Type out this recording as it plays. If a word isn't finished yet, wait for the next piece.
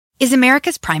Is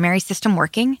America's primary system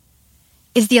working?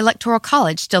 Is the Electoral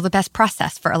College still the best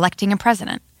process for electing a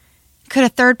president? Could a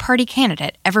third-party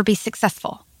candidate ever be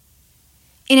successful?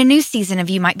 In a new season of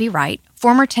You Might Be Right,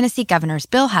 former Tennessee governors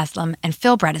Bill Haslam and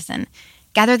Phil Bredesen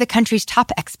gather the country's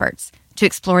top experts to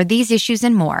explore these issues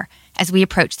and more as we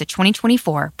approach the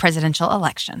 2024 presidential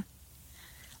election.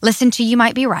 Listen to You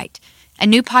Might Be Right, a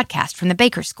new podcast from the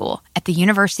Baker School at the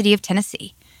University of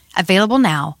Tennessee, available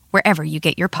now wherever you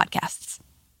get your podcasts.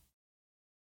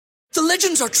 The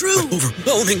legends are true.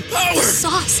 Overwhelming power! The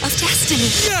sauce of destiny.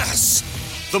 Yes!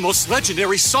 The most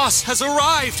legendary sauce has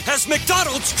arrived as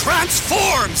McDonald's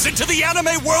transforms into the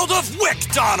anime world of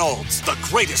WickDonald's. The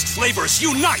greatest flavors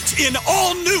unite in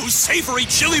all new savory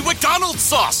chili McDonald's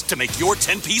sauce to make your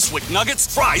 10-piece Wick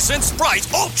Nuggets, fries, and Sprite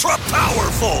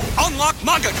ultra-powerful. Unlock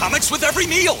manga comics with every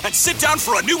meal and sit down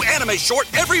for a new anime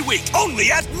short every week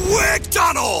only at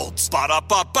WickDonald's.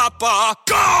 Ba-da-ba-ba-ba,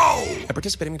 go! At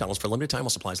participating McDonald's for a limited time while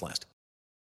supplies last.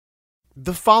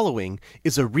 The following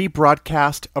is a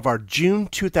rebroadcast of our June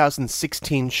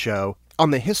 2016 show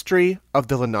on the history of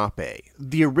the Lenape,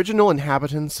 the original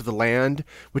inhabitants of the land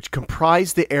which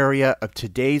comprise the area of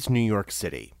today's New York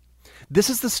City. This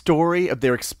is the story of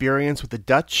their experience with the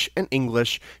Dutch and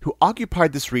English who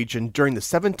occupied this region during the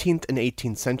 17th and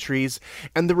 18th centuries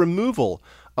and the removal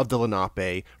of the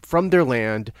Lenape from their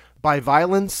land by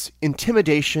violence,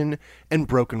 intimidation, and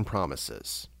broken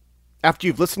promises. After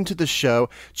you've listened to the show,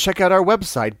 check out our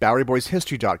website,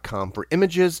 BoweryBoysHistory.com, for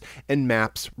images and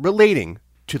maps relating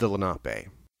to the Lenape.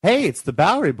 Hey, it's the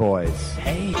Bowery Boys.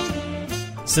 Hey.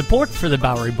 Support for the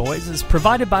Bowery Boys is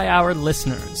provided by our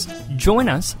listeners. Join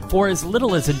us for as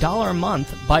little as $1 a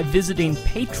month by visiting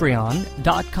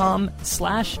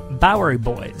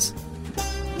patreon.com/BoweryBoys.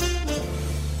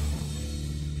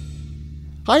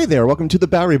 Hi there, welcome to the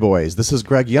Bowery Boys. This is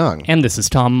Greg Young. And this is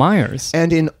Tom Myers.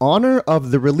 And in honor of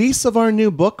the release of our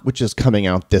new book, which is coming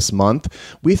out this month,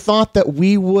 we thought that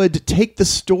we would take the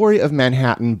story of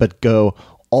Manhattan but go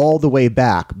all the way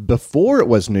back, before it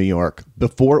was New York,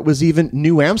 before it was even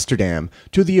New Amsterdam,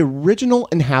 to the original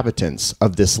inhabitants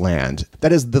of this land.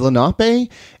 That is the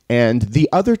Lenape and the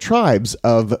other tribes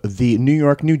of the New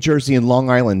York, New Jersey, and Long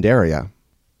Island area.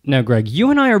 Now, Greg,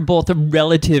 you and I are both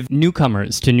relative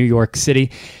newcomers to New York City.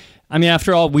 I mean,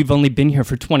 after all, we've only been here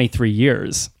for 23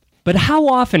 years. But how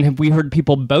often have we heard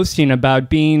people boasting about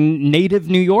being native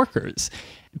New Yorkers?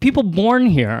 People born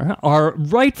here are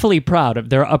rightfully proud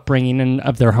of their upbringing and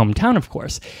of their hometown, of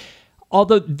course.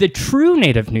 Although the true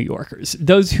native New Yorkers,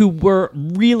 those who were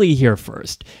really here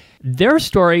first, their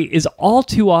story is all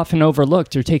too often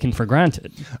overlooked or taken for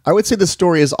granted. I would say the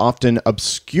story is often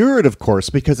obscured, of course,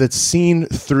 because it's seen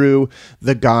through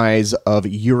the guise of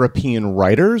European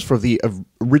writers for the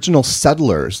original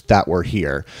settlers that were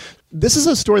here. This is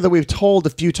a story that we've told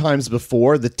a few times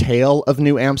before, the tale of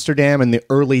New Amsterdam and the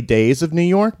early days of New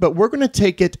York, but we're going to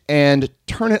take it and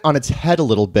turn it on its head a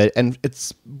little bit, and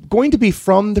it's going to be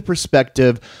from the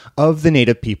perspective of the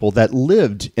native people that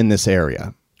lived in this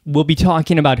area. We'll be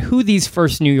talking about who these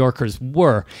first New Yorkers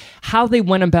were, how they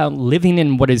went about living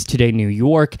in what is today New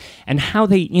York, and how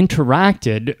they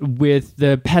interacted with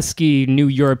the pesky new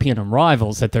European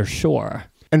arrivals at their shore.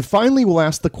 And finally, we'll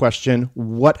ask the question,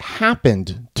 what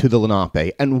happened to the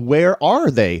Lenape, and where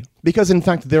are they? Because, in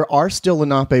fact, there are still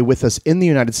Lenape with us in the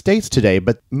United States today,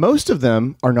 but most of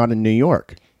them are not in New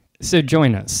York. So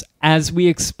join us as we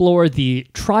explore the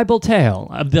tribal tale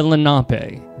of the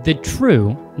Lenape, the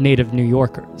true native New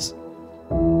Yorkers.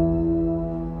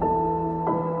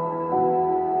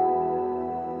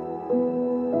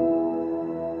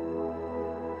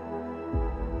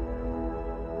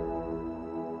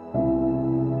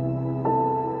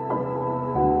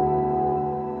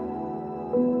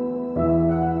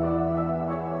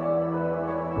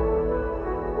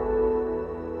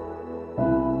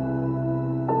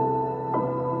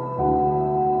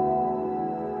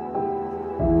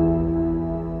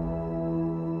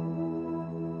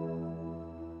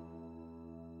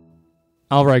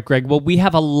 All right, Greg. Well, we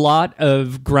have a lot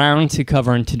of ground to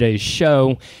cover in today's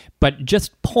show, but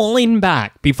just pulling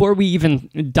back before we even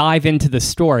dive into the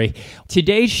story,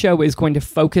 today's show is going to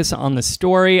focus on the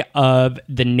story of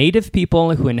the native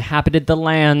people who inhabited the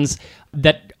lands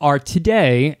that are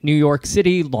today New York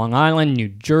City, Long Island, New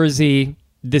Jersey,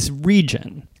 this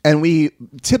region. And we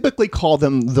typically call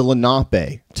them the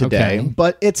Lenape today,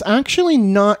 but it's actually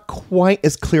not quite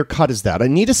as clear-cut as that. I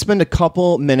need to spend a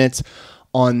couple minutes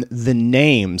on the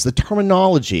names, the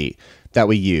terminology that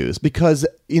we use, because,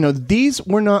 these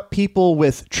were not people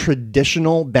with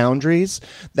traditional boundaries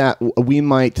that we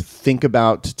might think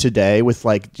about today with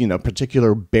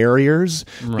particular barriers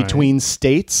between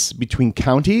states, between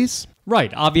counties.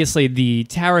 Right. Obviously, the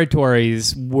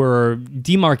territories were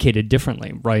demarcated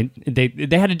differently, right? They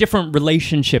had a different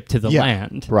relationship to the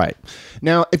land. Right.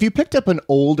 Now, if you picked up an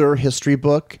older history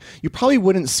book, you probably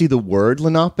wouldn't see the word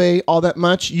Lenape all that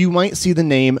much. You might see the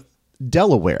name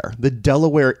Delaware. The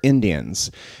Delaware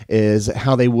Indians is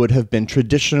how they would have been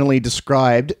traditionally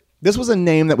described. This was a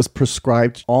name that was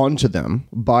prescribed onto them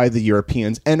by the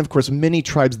Europeans. And of course, many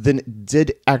tribes then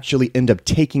did actually end up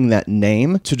taking that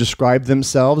name to describe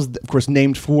themselves. Of course,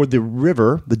 named for the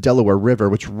river, the Delaware River,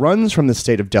 which runs from the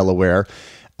state of Delaware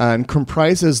and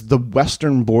comprises the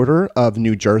western border of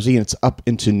New Jersey, and it's up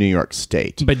into New York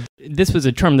State. But this was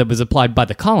a term that was applied by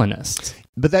the colonists.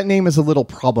 But that name is a little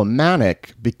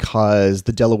problematic because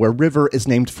the Delaware River is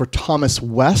named for Thomas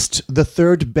West, the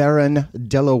 3rd Baron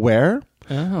Delaware.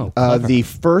 The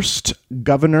first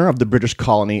governor of the British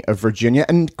colony of Virginia,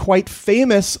 and quite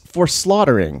famous for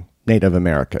slaughtering Native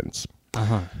Americans.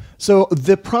 So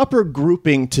the proper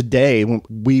grouping today, when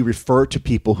we refer to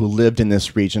people who lived in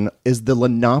this region, is the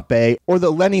Lenape or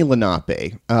the Lenni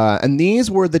Lenape. And these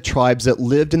were the tribes that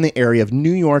lived in the area of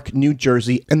New York, New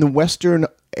Jersey, and the western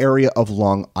area of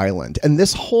Long Island. And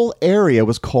this whole area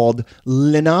was called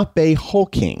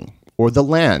Lenape-Hoking, or the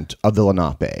land of the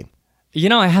Lenape. You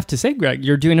know, I have to say, Greg,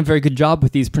 you're doing a very good job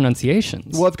with these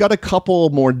pronunciations. Well, I've got a couple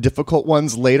more difficult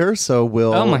ones later, so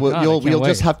you'll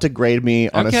just have to grade me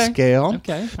on a scale.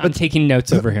 Okay, I'm taking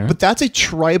notes over here. But that's a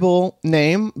tribal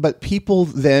name, but people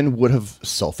then would have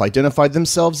self-identified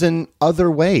themselves in other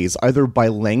ways, either by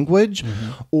language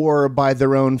or by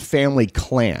their own family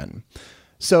clan.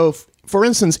 So, for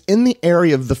instance, in the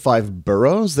area of the 5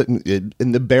 boroughs, in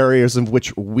the barriers of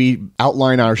which we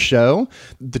outline our show,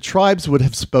 the tribes would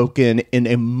have spoken in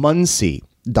a Munsee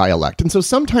dialect. And so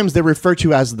sometimes they're referred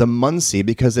to as the Munsee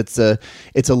because it's a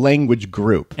language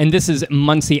group. And this is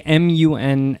Munsee,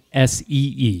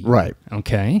 Munsee. Right.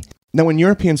 Okay. Now, when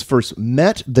Europeans first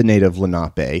met the native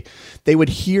Lenape, they would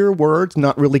hear words,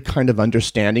 not really kind of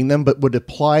understanding them, but would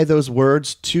apply those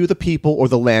words to the people or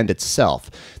the land itself.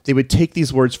 They would take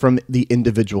these words from the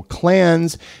individual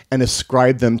clans and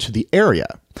ascribe them to the area.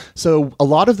 So a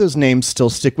lot of those names still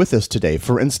stick with us today.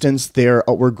 For instance, there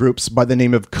were groups by the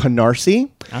name of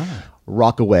Canarsie,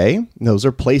 Rockaway. Those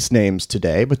are place names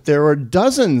today, but there are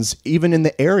dozens even in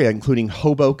the area, including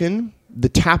Hoboken. The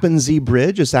Tappan Zee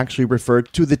Bridge is actually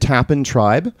referred to the Tappan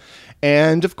tribe.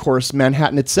 And, of course,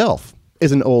 Manhattan itself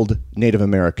is an old Native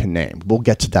American name. We'll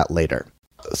get to that later.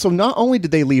 So not only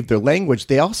did they leave their language,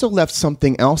 they also left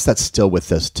something else that's still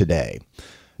with us today.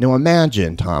 Now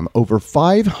imagine, Tom, over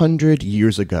 500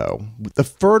 years ago, the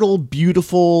fertile,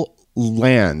 beautiful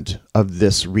land of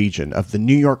this region, of the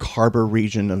New York Harbor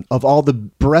region, of all the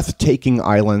breathtaking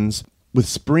islands, with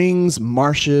springs,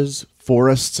 marshes,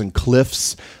 forests, and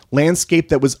cliffs, landscape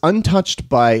that was untouched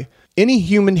by any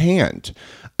human hand,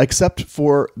 except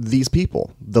for these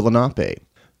people, the Lenape.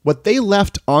 What they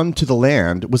left onto the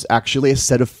land was actually a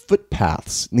set of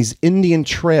footpaths, these Indian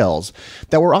trails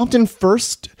that were often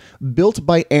first built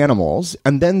by animals,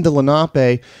 and then the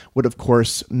Lenape would, of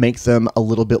course, make them a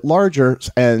little bit larger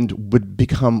and would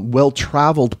become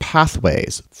well-traveled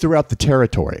pathways throughout the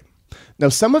territory. Now,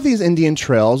 some of these Indian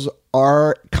trails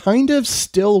are kind of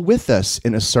still with us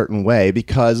in a certain way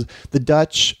because the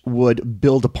Dutch would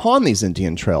build upon these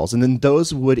Indian trails, and then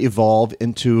those would evolve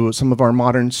into some of our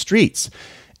modern streets,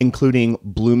 including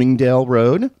Bloomingdale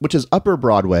Road, which is Upper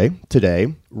Broadway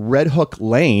today, Red Hook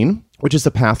Lane, which is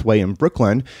a pathway in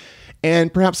Brooklyn,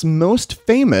 and perhaps most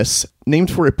famous, named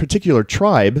for a particular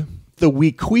tribe, the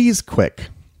Wequeesquick.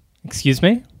 Excuse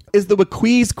me? Is the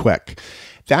Wequeesquick.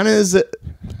 That is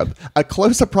a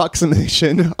close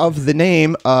approximation of the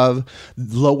name of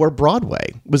Lower Broadway.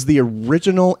 It was the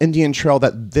original Indian trail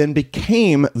that then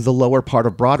became the lower part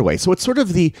of Broadway. So it's sort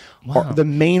of the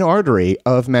main artery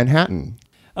of Manhattan.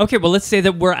 Okay, well, let's say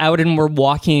that we're out and we're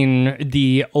walking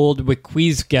the old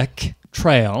Wequeesquick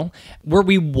Trail. Were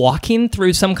we walking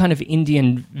through some kind of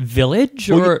Indian village?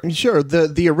 Or sure.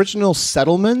 The original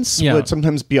settlements would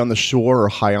sometimes be on the shore or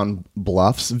high on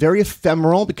bluffs. Very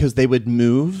ephemeral because they would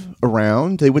move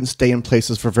around. They wouldn't stay in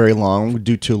places for very long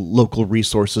due to local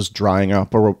resources drying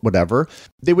up or whatever.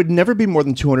 They would never be more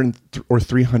than 200 or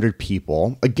 300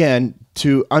 people. Again,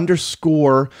 to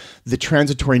underscore the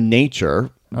transitory nature,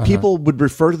 people would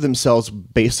refer to themselves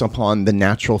based upon the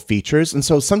natural features, and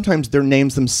so sometimes their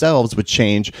names themselves would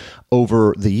change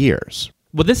over the years.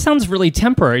 Well, this sounds really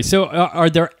temporary. So are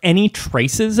there any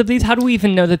traces of these? How do we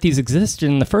even know that these existed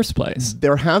in the first place?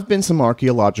 There have been some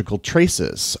archaeological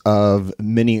traces of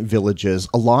many villages,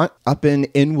 a lot up in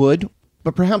Inwood,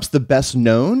 but perhaps the best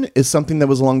known is something that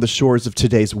was along the shores of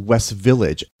today's West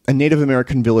Village, a Native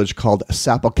American village called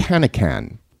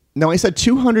Sapocanican. Now, I said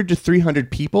 200 to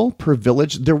 300 people per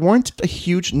village. There weren't a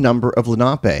huge number of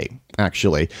Lenape,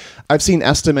 actually. I've seen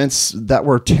estimates that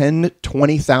were 10,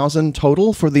 20,000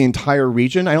 total for the entire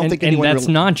region. I don't think anyone... And that's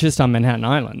not just on Manhattan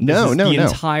Island. No. The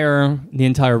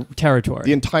entire territory.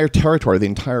 The entire territory, the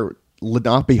entire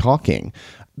Lenape-Hawking.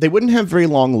 They wouldn't have very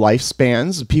long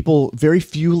lifespans. Very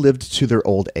few lived to their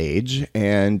old age.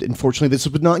 And unfortunately, this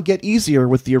would not get easier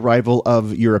with the arrival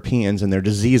of Europeans and their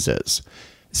diseases.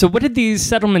 So what did these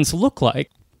settlements look like?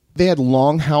 They had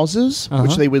long houses,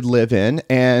 which they would live in,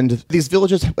 and these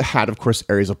villages had, of course,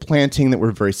 areas of planting that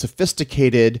were very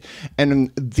sophisticated, and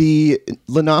the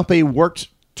Lenape worked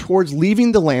towards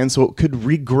leaving the land so it could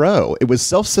regrow. It was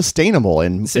self-sustainable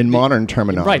in modern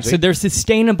terminology. Right, so they're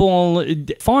sustainable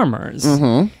farmers,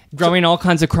 growing all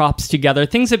kinds of crops together,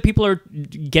 things that people are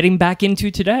getting back into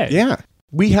today. Yeah,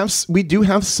 we do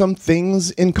have some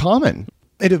things in common.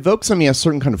 It evokes in me a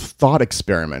certain kind of thought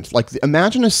experiment. Like,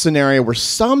 imagine a scenario where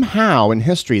somehow in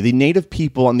history, the native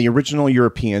people and the original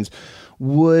Europeans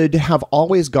would have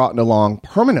always gotten along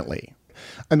permanently.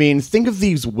 I mean, think of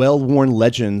these well-worn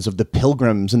legends of the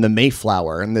Pilgrims and the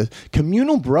Mayflower and the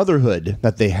communal brotherhood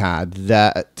that they had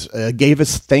that gave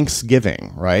us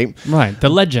Thanksgiving, right? Right, the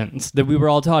legends that we were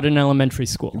all taught in elementary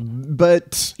school.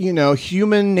 But,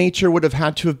 human nature would have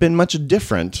had to have been much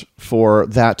different for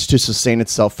that to sustain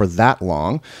itself for that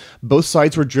long. Both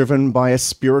sides were driven by a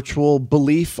spiritual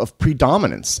belief of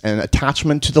predominance and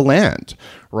attachment to the land,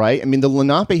 right? I mean, the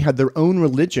Lenape had their own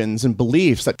religions and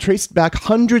beliefs that traced back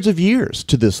hundreds of years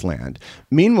to this land.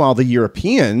 Meanwhile, the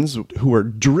Europeans, who were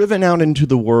driven out into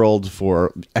the world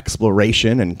for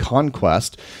exploration and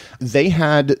conquest, they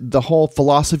had the whole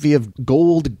philosophy of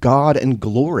gold, God, and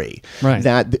glory. Right.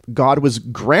 That God was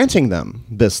granting them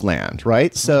this land,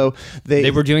 right? So they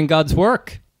were doing God's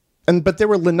work. But there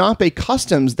were Lenape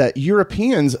customs that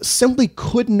Europeans simply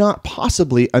could not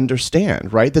possibly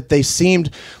understand, right? That they seemed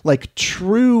like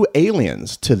true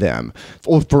aliens to them.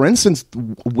 For instance,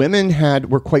 women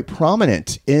were quite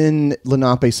prominent in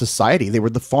Lenape society. They were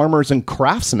the farmers and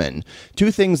craftsmen,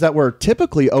 two things that were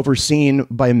typically overseen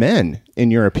by men in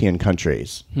European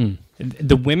countries.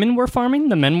 The women were farming?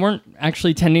 The men weren't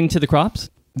actually tending to the crops?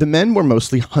 The men were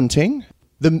mostly hunting.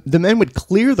 The men would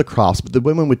clear the crops, but the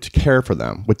women would care for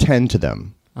them, would tend to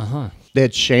them. They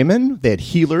had shaman, they had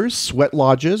healers, sweat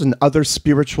lodges, and other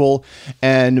spiritual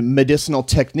and medicinal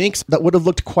techniques that would have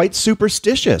looked quite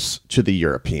superstitious to the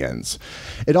Europeans.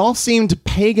 It all seemed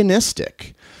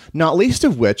paganistic. Not least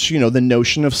of which, the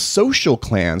notion of social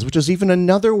clans, which is even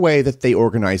another way that they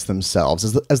organized themselves,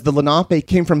 as the Lenape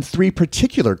came from three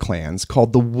particular clans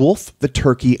called the wolf, the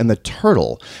turkey, and the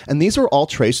turtle. And these are all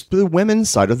traced to the women's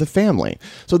side of the family.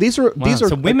 So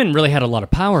so women really had a lot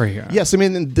of power here. Yes, I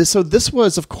mean, this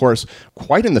was, of course,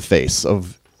 quite in the face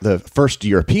of the first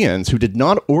Europeans who did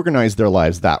not organize their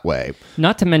lives that way.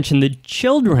 Not to mention the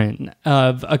children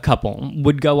of a couple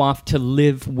would go off to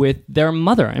live with their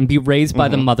mother and be raised by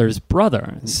the mother's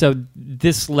brother. So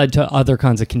this led to other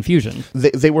kinds of confusion.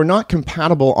 They were not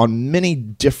compatible on many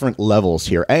different levels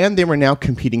here, and they were now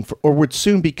competing for, or would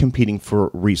soon be competing for,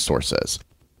 resources.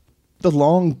 The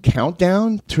long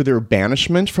countdown to their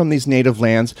banishment from these native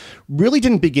lands really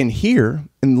didn't begin here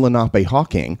in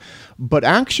Lenape-Hawking, but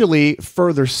actually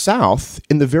further south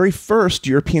in the very first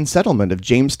European settlement of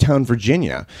Jamestown,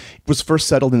 Virginia. It was first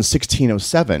settled in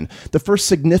 1607. The first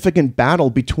significant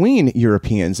battle between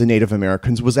Europeans and Native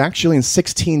Americans was actually in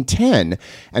 1610.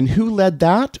 And who led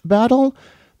that battle?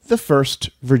 The first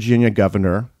Virginia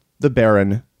governor, the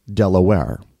Baron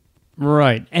Delaware.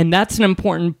 Right. And that's an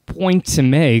important point to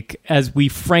make as we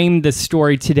frame the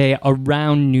story today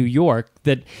around New York,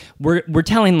 that we're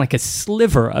telling like a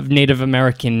sliver of Native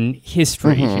American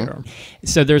history here.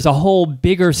 So there's a whole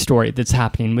bigger story that's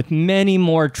happening with many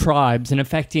more tribes and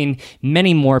affecting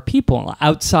many more people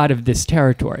outside of this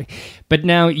territory. But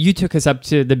now you took us up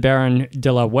to the Baron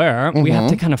Delaware. We have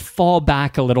to kind of fall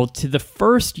back a little to the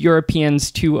first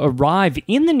Europeans to arrive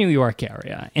in the New York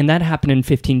area. And that happened in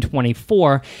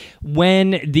 1524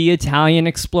 when the Italian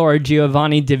explorer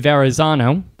Giovanni di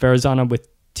Verrazzano with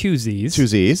two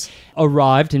Z's,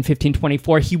 arrived in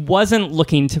 1524. He wasn't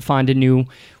looking to find a new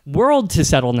world to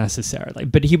settle necessarily,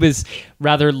 but he was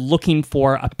rather looking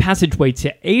for a passageway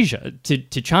to Asia, to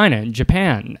China and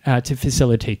Japan, to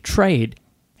facilitate trade.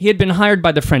 He had been hired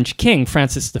by the French king,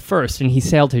 Francis I, and he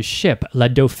sailed his ship, La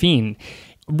Dauphine,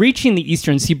 reaching the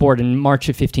eastern seaboard in March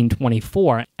of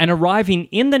 1524 and arriving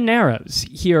in the Narrows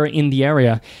here in the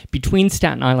area between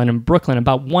Staten Island and Brooklyn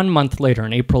about 1 month later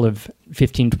in April of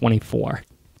 1524.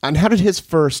 And how did his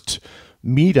first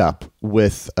meetup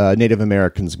with Native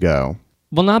Americans go?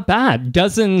 Well, not bad.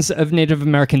 Dozens of Native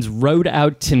Americans rowed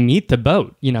out to meet the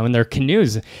boat, in their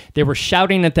canoes. They were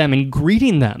shouting at them and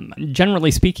greeting them,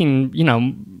 generally speaking,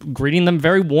 greeting them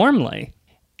very warmly.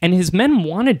 And his men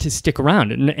wanted to stick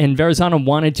around, and Verrazano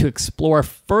wanted to explore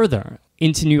further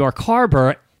into New York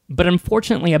Harbor, but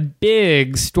unfortunately a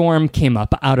big storm came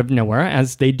up out of nowhere,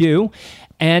 as they do,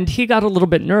 and he got a little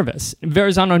bit nervous.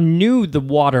 Verrazano knew the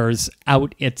waters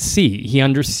out at sea. He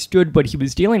understood what he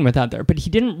was dealing with out there, but he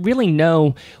didn't really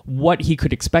know what he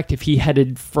could expect if he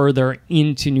headed further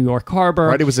into New York Harbor.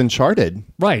 Right, it was uncharted.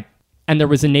 Right. And there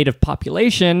was a native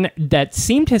population that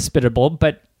seemed hospitable,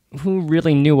 but who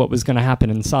really knew what was going to happen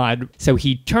inside. So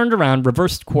he turned around,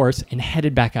 reversed course, and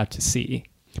headed back out to sea.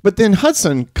 But then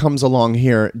Hudson comes along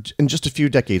here in just a few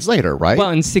decades later, right? Well,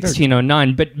 in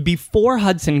 1609. But before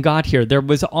Hudson got here, there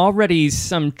was already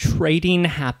some trading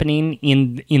happening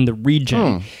in the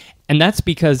region. And that's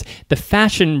because the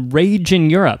fashion rage in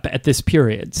Europe at this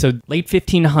period, so late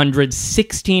 1500s,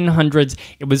 1600s,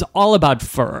 it was all about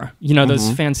fur.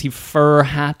 Those fancy fur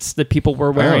hats that people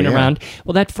were wearing around.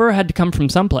 Well, that fur had to come from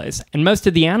someplace. And most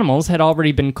of the animals had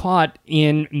already been caught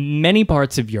in many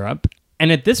parts of Europe.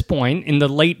 And at this point, in the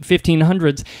late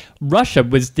 1500s, Russia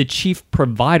was the chief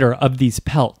provider of these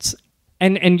pelts.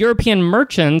 And European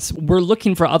merchants were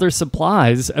looking for other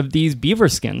supplies of these beaver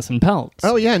skins and pelts.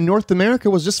 Oh, yeah. North America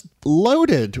was just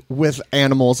loaded with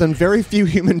animals and very few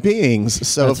human beings.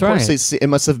 So, That's of course, right. it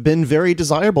must have been very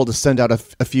desirable to send out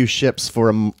a few ships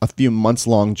for a few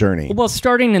months-long journey. Well,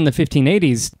 starting in the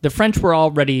 1580s, the French were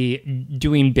already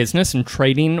doing business and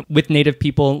trading with native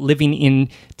people living in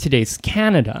today's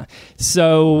Canada.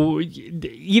 So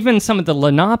even some of the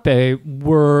Lenape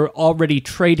were already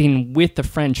trading with the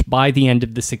French by the end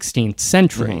of the 16th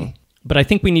century. But I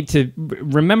think we need to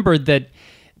remember that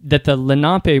the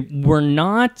Lenape were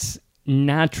not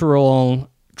natural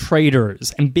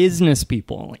traders and business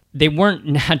people. They weren't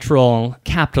natural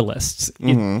capitalists,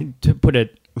 to put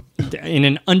it in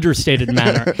an understated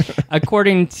manner.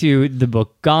 According to the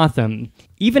book Gotham,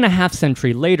 even a half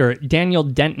century later, Daniel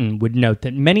Denton would note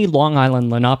that many Long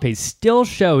Island Lenapes still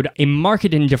showed a marked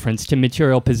indifference to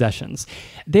material possessions.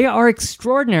 They are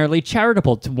extraordinarily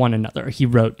charitable to one another, he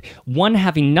wrote, one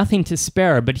having nothing to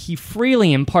spare, but he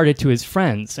freely imparted to his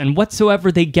friends, and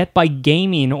whatsoever they get by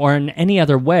gaming or in any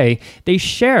other way, they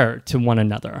share to one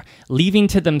another, leaving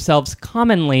to themselves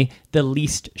commonly the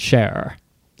least share.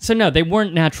 So no, they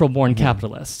weren't natural-born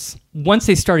capitalists. Once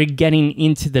they started getting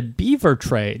into the beaver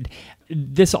trade,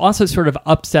 this also sort of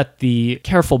upset the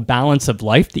careful balance of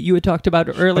life that you had talked about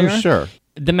earlier. Oh, sure.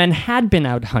 The men had been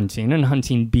out hunting and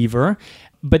hunting beaver,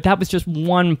 but that was just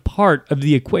one part of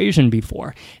the equation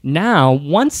before. Now,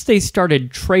 once they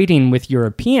started trading with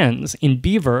Europeans in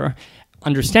beaver,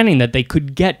 understanding that they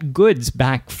could get goods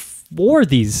back for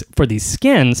these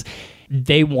skins,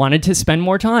 they wanted to spend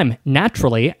more time,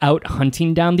 naturally, out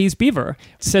hunting down these beaver.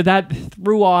 So that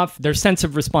threw off their sense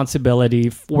of responsibility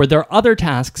for their other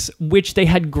tasks, which they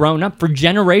had grown up for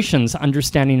generations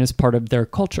understanding as part of their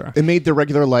culture. It made their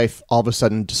regular life all of a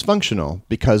sudden dysfunctional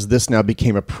because this now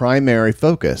became a primary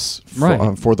focus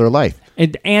for their life.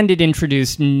 And it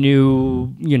introduced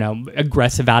new,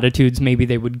 aggressive attitudes. Maybe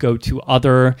they would go to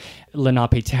other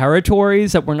Lenape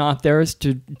territories that were not theirs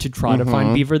to try to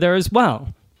find beaver there as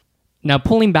well. Now,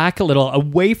 pulling back a little,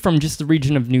 away from just the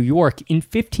region of New York, in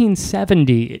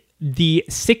 1570, the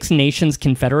Six Nations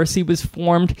Confederacy was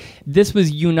formed. This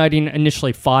was uniting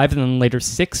initially 5 and then later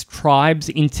 6 tribes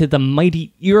into the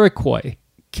mighty Iroquois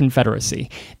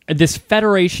Confederacy. This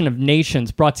federation of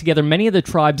nations brought together many of the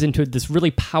tribes into this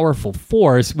really powerful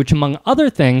force, which, among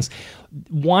other things,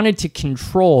 wanted to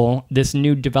control this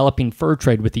new developing fur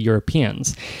trade with the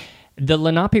Europeans. The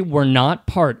Lenape were not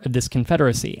part of this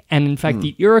confederacy, and in fact,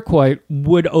 the Iroquois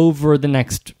would, over the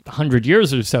next 100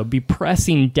 years or so, be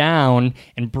pressing down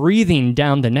and breathing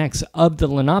down the necks of the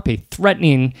Lenape,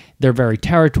 threatening their very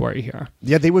territory here.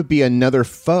 Yeah, they would be another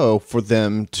foe for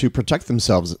them to protect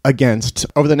themselves against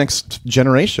over the next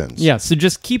generations. Yeah, so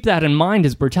just keep that in mind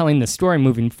as we're telling the story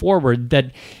moving forward,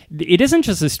 that it isn't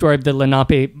just a story of the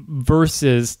Lenape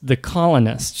versus the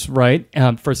colonists, right?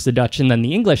 First the Dutch and then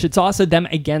the English. It's also them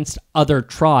against other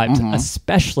tribes,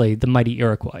 especially the mighty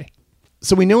Iroquois.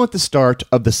 So we know at the start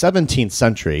of the 17th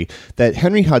century that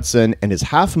Henry Hudson and his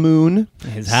half moon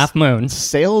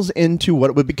sails into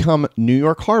what would become New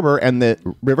York Harbor and the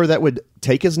river that would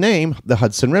take his name, the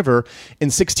Hudson River, in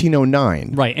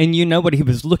 1609. Right, and you know what he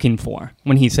was looking for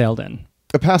when he sailed in.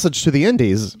 A passage to the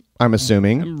Indies, I'm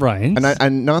assuming. Right.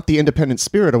 And not the Independent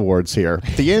Spirit Awards here.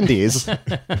 The Indies.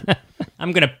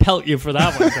 I'm going to pelt you for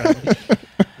that one, Greg.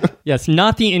 Yes,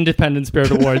 not the Independent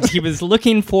Spirit Awards. He was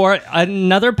looking for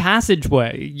another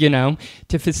passageway,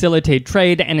 to facilitate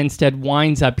trade, and instead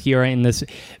winds up here in this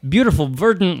beautiful,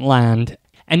 verdant land.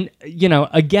 And,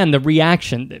 again, the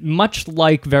reaction, much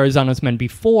like Verrazano's men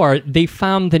before, they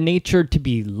found the nature to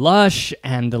be lush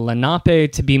and the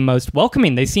Lenape to be most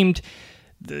welcoming. They seemed,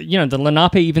 the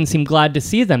Lenape even seemed glad to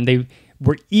see them. They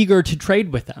were eager to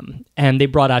trade with them. And they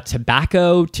brought out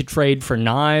tobacco to trade for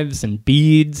knives and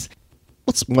beads.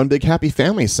 It's one big happy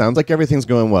family. Sounds like everything's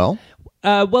going well.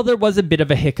 Well, there was a bit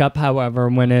of a hiccup, however,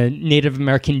 when a Native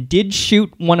American did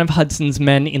shoot one of Hudson's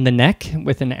men in the neck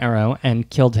with an arrow and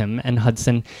killed him. And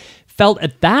Hudson felt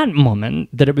at that moment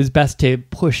that it was best to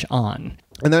push on.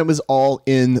 And that was all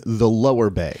in the lower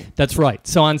bay. That's right.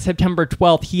 So on September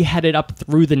 12th, he headed up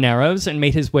through the Narrows and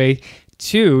made his way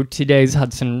to today's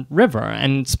Hudson River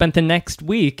and spent the next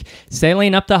week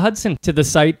sailing up the Hudson to the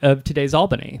site of today's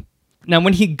Albany. Now,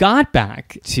 when he got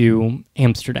back to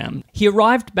Amsterdam, he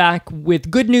arrived back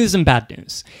with good news and bad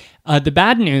news. The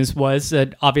bad news was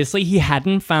that obviously he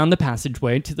hadn't found the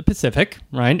passageway to the Pacific,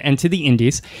 right, and to the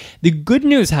Indies. The good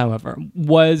news, however,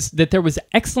 was that there was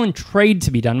excellent trade to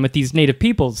be done with these native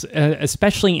peoples,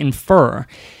 especially in fur.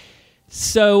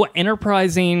 So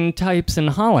enterprising types in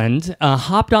Holland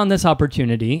hopped on this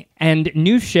opportunity, and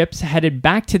new ships headed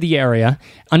back to the area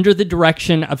under the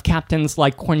direction of captains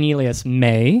like Cornelius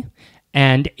May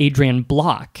and Adrian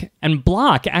Block. And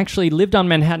Block actually lived on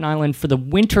Manhattan Island for the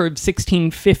winter of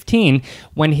 1615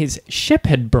 when his ship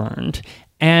had burned,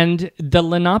 and the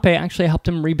Lenape actually helped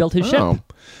him rebuild his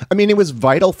ship. I mean, it was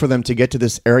vital for them to get to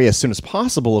this area as soon as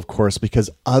possible, of course, because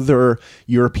other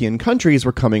European countries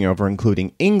were coming over,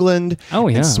 including England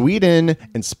and Sweden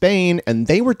and Spain, and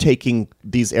they were taking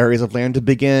these areas of land to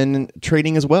begin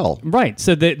trading as well. Right.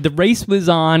 So the race was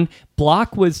on.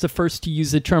 Block was the first to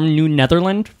use the term New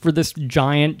Netherland for this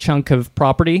giant chunk of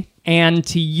property, and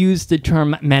to use the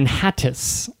term Manhattan.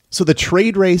 So the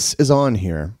trade race is on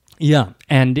here. Yeah,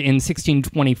 and in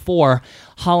 1624,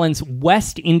 Holland's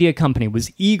West India Company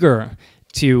was eager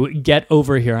to get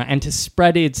over here and to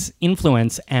spread its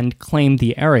influence and claim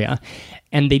the area.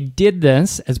 And they did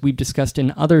this, as we've discussed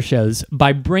in other shows,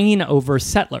 by bringing over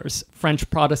settlers, French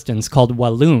Protestants called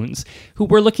Walloons, who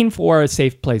were looking for a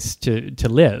safe place to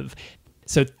live.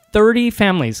 So 30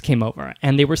 families came over,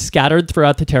 and they were scattered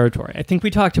throughout the territory. I think we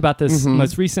talked about this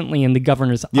most recently in the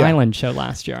Governor's Island show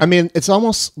last year. I mean, it's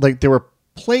almost like they were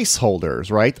placeholders,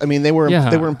 right? I mean, they were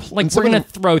like, we're going to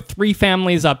throw 3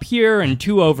 families up here and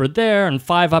 2 over there and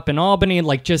 5 up in Albany,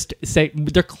 like just say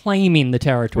they're claiming the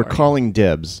territory. We're calling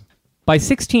dibs. By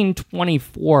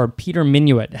 1624, Peter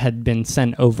Minuit had been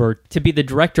sent over to be the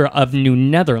director of New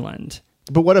Netherland.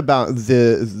 But what about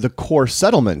the core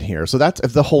settlement here? So that's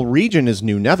if the whole region is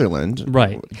New Netherland,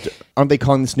 right? Aren't they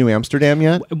calling this New Amsterdam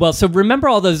yet? Well, so remember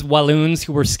all those Walloons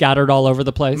who were scattered all over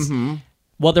the place? Mm-hmm.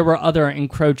 Well, there were other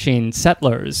encroaching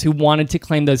settlers who wanted to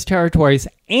claim those territories,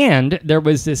 and there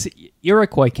was this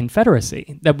Iroquois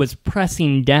Confederacy that was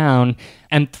pressing down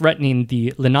and threatening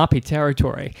the Lenape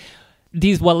territory.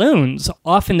 These Walloons,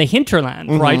 off in the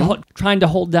hinterland, right, trying to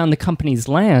hold down the company's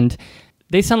land,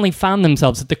 they suddenly found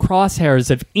themselves at the crosshairs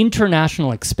of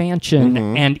international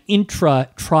expansion and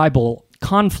intra-tribal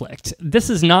conflict.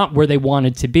 This is not where they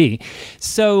wanted to be.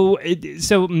 So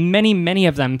many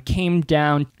of them came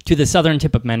down to the southern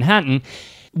tip of Manhattan,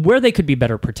 where they could be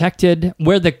better protected,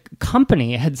 where the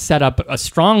company had set up a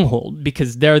stronghold,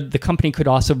 because there the company could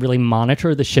also really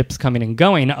monitor the ships coming and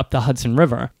going up the Hudson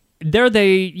River. There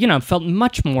they, felt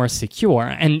much more secure,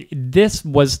 and this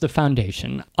was the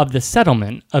foundation of the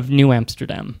settlement of New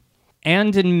Amsterdam.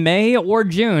 And in May or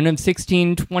June of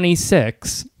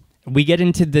 1626, we get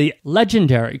into the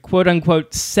legendary,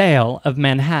 quote-unquote, sale of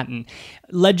Manhattan.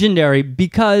 Legendary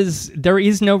because there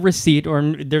is no receipt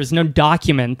or there's no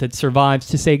document that survives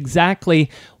to say exactly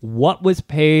what was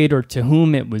paid or to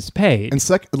whom it was paid. And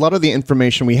a lot of the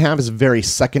information we have is very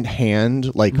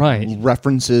secondhand, like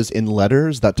references in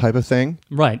letters, that type of thing.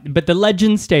 Right. But the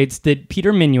legend states that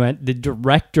Peter Minuit, the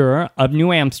director of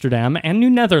New Amsterdam and New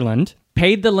Netherland,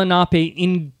 paid the Lenape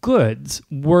in goods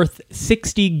worth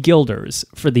 60 guilders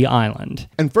for the island.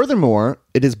 And furthermore,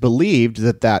 it is believed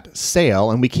that sale,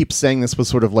 and we keep saying this with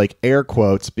sort of like air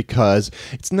quotes because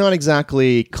it's not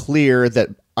exactly clear that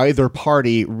either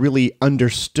party really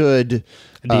understood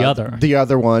the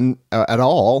other one at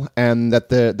all, and that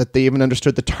they even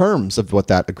understood the terms of what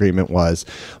that agreement was.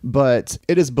 But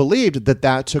it is believed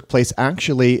that took place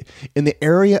actually in the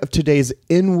area of today's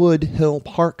Inwood Hill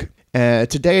Park.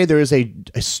 Today, there is a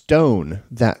stone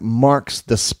that marks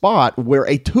the spot where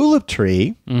a tulip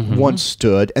tree once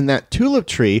stood, and that tulip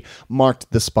tree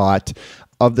marked the spot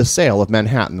of the sale of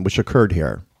Manhattan, which occurred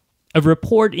here. A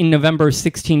report in November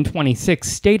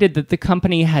 1626 stated that the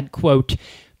company had, quote,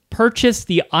 purchased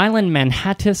the island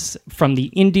Manhattan from the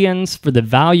Indians for the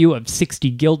value of 60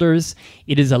 guilders.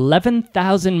 It is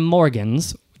 11,000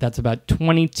 morgens, that's about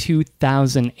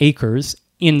 22,000 acres,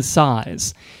 in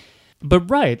size. But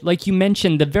right, like you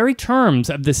mentioned, the very terms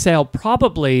of the sale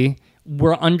probably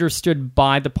were understood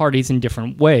by the parties in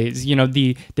different ways. You know,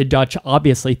 the Dutch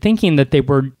obviously thinking that they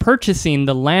were purchasing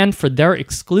the land for their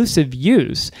exclusive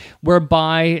use,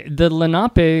 whereby the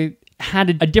Lenape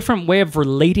had a different way of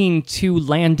relating to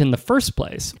land in the first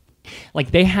place. Like,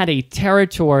 they had a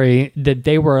territory that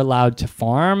they were allowed to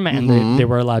farm, and they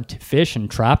were allowed to fish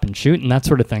and trap and shoot and that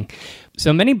sort of thing.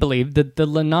 So many believe that the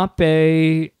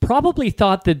Lenape probably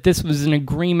thought that this was an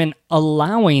agreement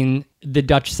allowing the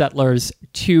Dutch settlers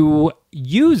to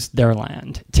use their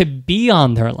land, to be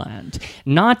on their land,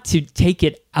 not to take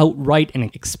it outright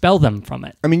and expel them from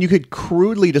it. I mean, you could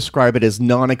crudely describe it as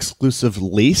non-exclusive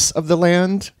lease of the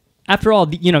land. After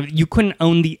all, you know, you couldn't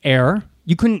own the air,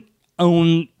 you couldn't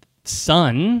own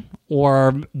sun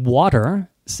or water,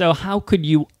 so how could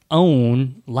you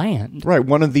own land? Right,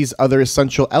 one of these other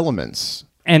essential elements.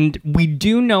 And we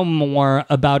do know more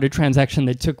about a transaction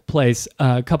that took place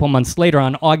a couple months later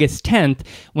on August 10th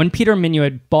when Peter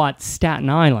Minuit bought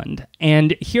Staten Island.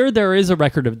 And here there is a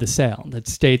record of the sale that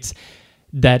states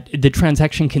that the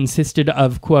transaction consisted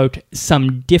of, quote,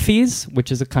 some diffies,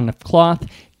 which is a kind of cloth,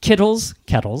 kettles,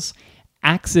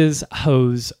 axes,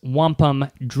 hoes, wampum,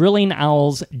 drilling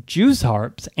owls, Jew's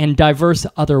harps, and diverse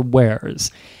other wares.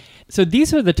 So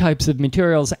these are the types of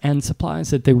materials and supplies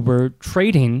that they were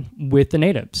trading with the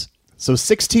natives. So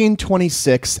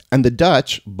 1626, and the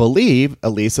Dutch believe,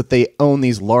 at least, that they own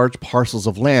these large parcels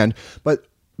of land, but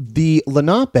the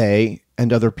Lenape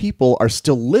and other people are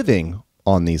still living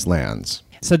on these lands.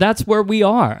 So that's where we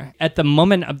are at the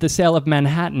moment of the sale of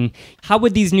Manhattan. How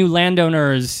would these new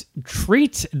landowners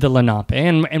treat the Lenape,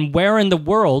 and where in the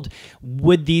world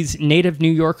would these native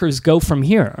New Yorkers go from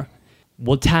here?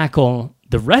 We'll tackle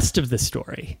the rest of the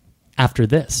story after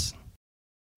this.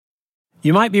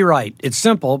 You might be right. It's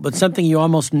simple, but something you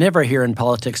almost never hear in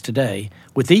politics today,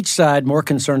 with each side more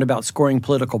concerned about scoring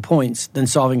political points than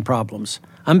solving problems.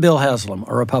 I'm Bill Haslam,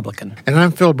 a Republican. And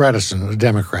I'm Phil Bredesen, a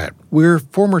Democrat. We're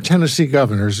former Tennessee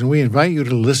governors, and we invite you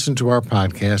to listen to our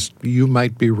podcast, You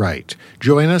Might Be Right.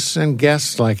 Join us and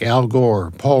guests like Al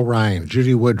Gore, Paul Ryan,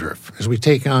 Judy Woodruff, as we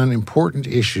take on important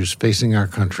issues facing our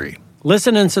country.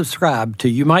 Listen and subscribe to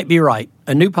You Might Be Right,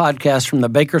 a new podcast from the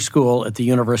Baker School at the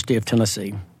University of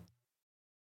Tennessee.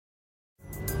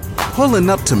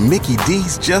 Pulling up to Mickey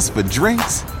D's just for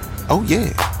drinks? Oh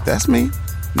yeah, that's me.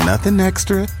 Nothing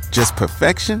extra, just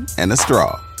perfection and a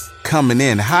straw. Coming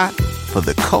in hot for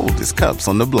the coldest cups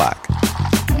on the block.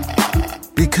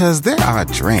 Because there are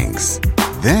drinks.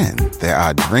 Then there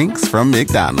are drinks from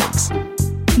McDonald's.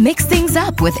 Mix things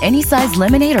up with any size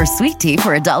lemonade or sweet tea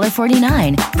for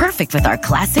 $1.49. Perfect with our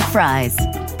classic fries.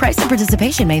 Price and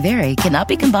participation may vary. Cannot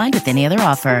be combined with any other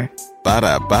offer.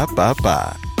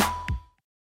 Ba-da-ba-ba-ba.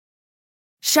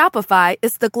 Shopify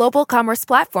is the global commerce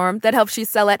platform that helps you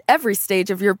sell at every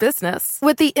stage of your business.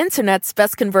 With the internet's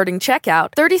best converting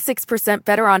checkout, 36%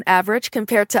 better on average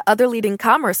compared to other leading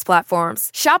commerce platforms,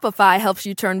 Shopify helps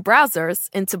you turn browsers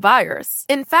into buyers.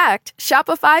 In fact,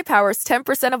 Shopify powers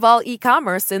 10% of all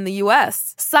e-commerce in the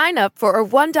U.S. Sign up for a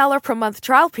 $1 per month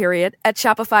trial period at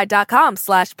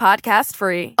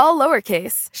shopify.com/podcastfree. All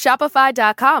lowercase,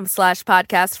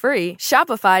 shopify.com/podcastfree,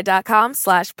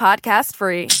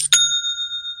 shopify.com/podcastfree.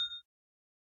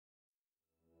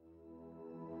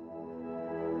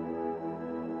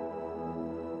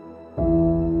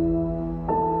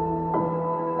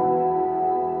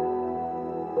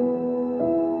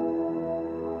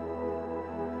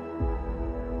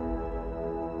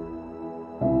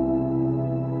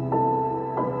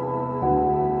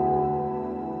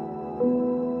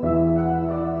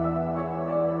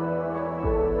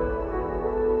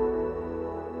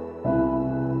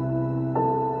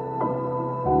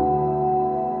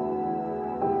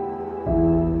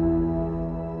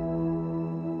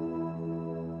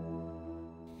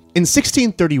 In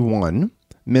 1631,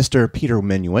 Mr. Peter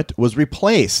Minuit was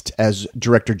replaced as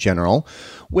Director General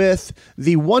with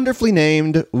the wonderfully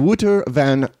named Wouter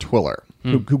van Twiller,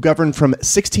 who governed from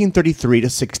 1633 to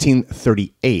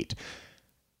 1638.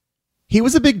 He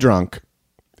was a big drunk.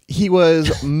 He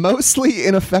was mostly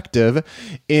ineffective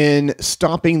in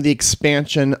stopping the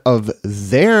expansion of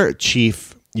their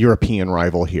chief European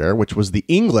rival here, which was the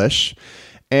English,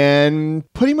 and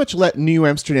pretty much let New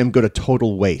Amsterdam go to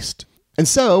total waste. And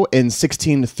so, in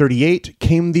 1638,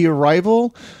 came the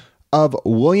arrival of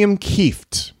William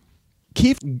Kieft.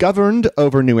 Kieft governed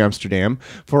over New Amsterdam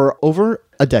for over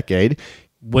a decade.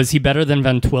 Was he better than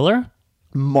Van Twiller?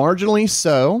 Marginally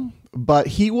so, but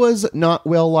he was not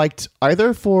well liked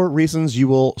either for reasons you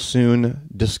will soon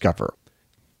discover.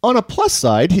 On a plus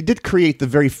side, he did create the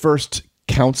very first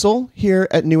council here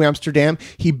at New Amsterdam.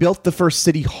 He built the first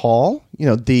city hall,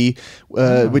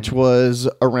 which was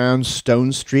around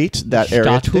Stone Street, that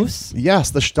area. Stadhuis?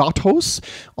 Yes, the Stadhuis,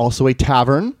 also a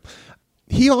tavern.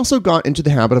 He also got into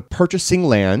the habit of purchasing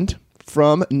land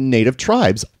from native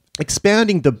tribes,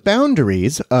 expanding the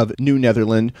boundaries of New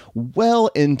Netherland well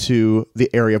into the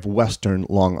area of Western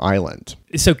Long Island.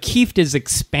 So Kieft is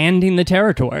expanding the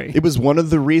territory. It was one of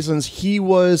the reasons he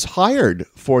was hired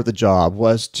for the job,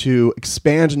 was to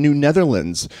expand New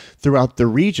Netherlands throughout the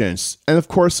regions. And of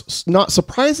course, not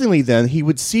surprisingly then, he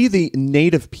would see the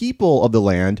native people of the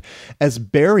land as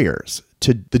barriers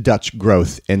to the Dutch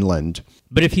growth inland.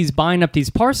 But if he's buying up these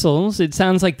parcels, it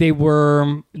sounds like they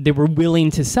were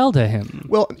willing to sell to him.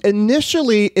 Well,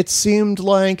 initially, it seemed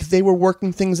like they were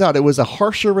working things out. It was a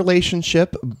harsher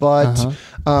relationship, but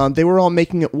they were all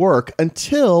making it work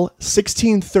until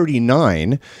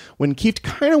 1639, when Kieft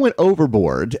kind of went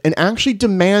overboard and actually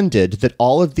demanded that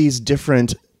all of these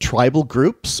different tribal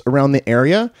groups around the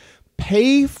area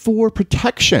pay for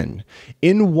protection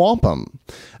in wampum.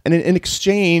 And in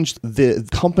exchange, the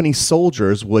company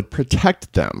soldiers would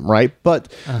protect them, right?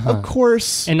 But, of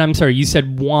course... And I'm sorry, you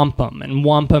said wampum. And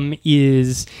wampum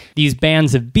is these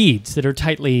bands of beads that are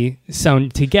tightly sewn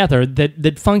together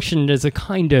that functioned as a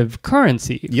kind of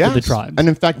currency for the tribes. And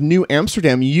in fact, New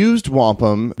Amsterdam used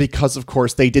wampum because, of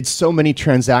course, they did so many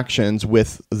transactions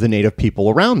with the native people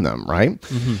around them, right?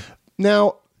 Mm-hmm.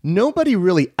 Now, nobody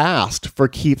really asked for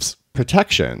Kieft's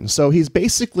protection. So he's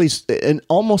basically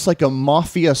almost like a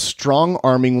mafia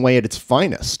strong-arming way at its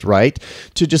finest, right?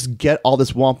 To just get all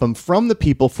this wampum from the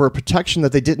people for a protection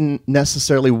that they didn't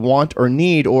necessarily want or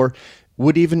need or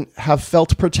would even have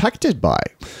felt protected by.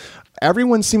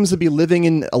 Everyone seems to be living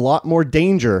in a lot more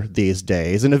danger these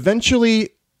days, and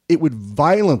eventually it would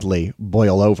violently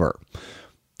boil over.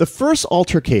 The first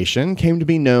altercation came to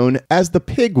be known as the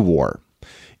Pig War.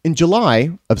 In July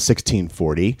of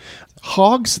 1640,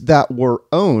 hogs that were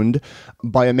owned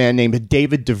by a man named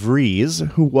David de Vries,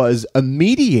 who was a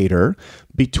mediator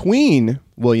between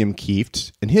William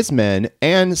Kieft and his men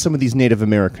and some of these Native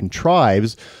American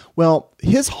tribes, well,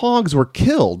 his hogs were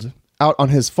killed out on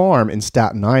his farm in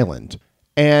Staten Island.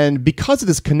 And because of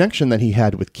this connection that he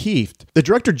had with Kieft, the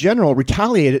Director General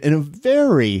retaliated in a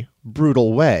very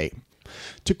brutal way.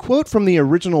 To quote from the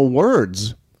original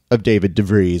words of David de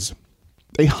Vries,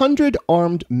 100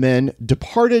 armed men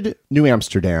departed New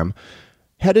Amsterdam,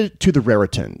 headed to the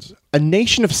Raritans, a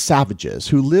nation of savages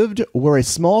who lived where a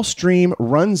small stream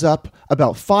runs up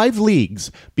about 5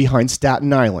 leagues behind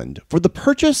Staten Island, for the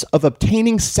purpose of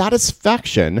obtaining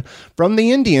satisfaction from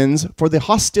the Indians for the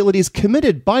hostilities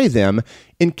committed by them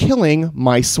in killing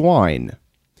my swine.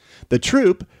 The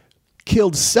troop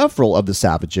killed several of the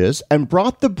savages and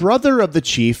brought the brother of the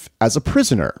chief as a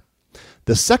prisoner.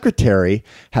 The secretary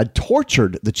had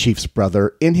tortured the chief's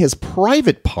brother in his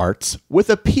private parts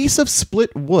with a piece of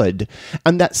split wood,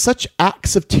 and that such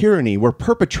acts of tyranny were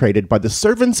perpetrated by the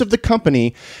servants of the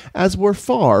company as were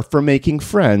far from making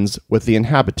friends with the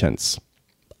inhabitants."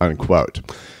 Unquote.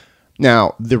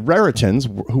 Now, the Raritans,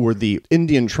 who were the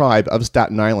Indian tribe of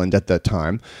Staten Island at that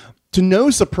time, to no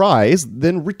surprise,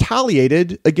 then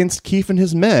retaliated against Kieft and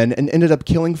his men and ended up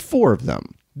killing 4 of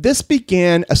them. This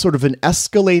began a sort of an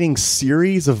escalating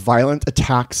series of violent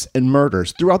attacks and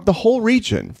murders throughout the whole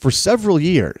region for several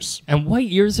years. And what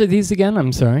years are these again?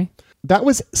 I'm sorry. That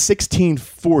was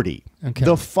 1640. Okay.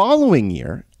 The following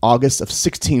year, August of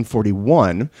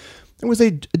 1641, there was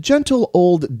a gentle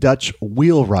old Dutch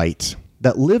wheelwright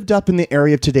that lived up in the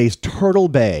area of today's Turtle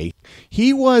Bay.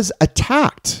 He was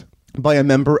attacked by a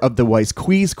member of the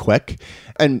Wijsqueesquek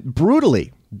and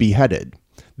brutally beheaded.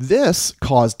 This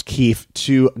caused Kieft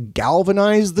to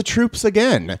galvanize the troops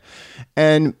again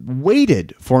and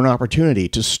waited for an opportunity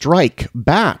to strike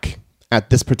back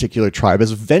at this particular tribe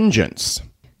as vengeance.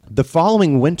 The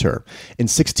following winter, in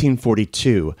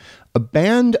 1642, a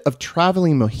band of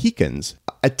traveling Mohicans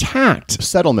attacked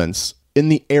settlements in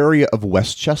the area of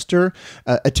Westchester,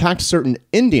 attacked certain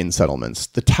Indian settlements,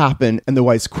 the Tappan and the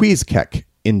Wijsqueesquek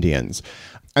Indians.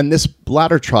 And this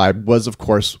latter tribe was, of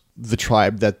course, the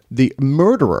tribe that the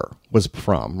murderer was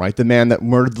from, right? The man that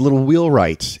murdered the little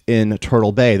wheelwright in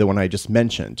Turtle Bay, the one I just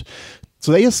mentioned.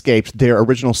 So they escaped. Their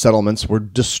original settlements were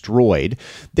destroyed.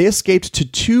 They escaped to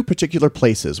 2 particular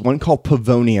places, one called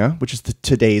Pavonia, which is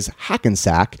today's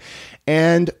Hackensack,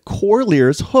 and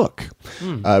Corlear's Hook,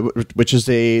 which is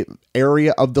a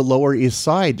area of the Lower East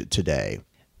Side today.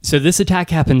 So this attack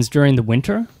happens during the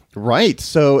winter? Right.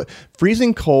 So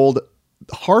freezing cold,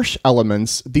 harsh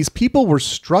elements, these people were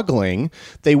struggling.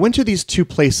 They went to these two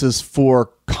places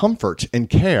for comfort and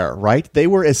care, right? They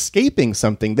were escaping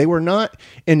something. They were not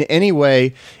in any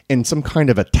way in some kind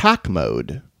of attack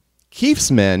mode.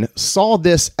 Keith's men saw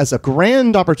this as a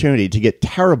grand opportunity to get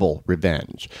terrible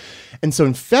revenge. And so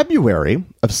in February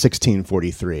of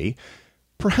 1643,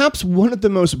 perhaps one of the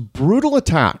most brutal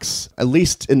attacks, at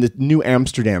least in the New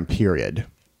Amsterdam period,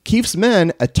 Keith's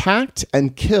men attacked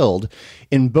and killed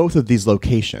in both of these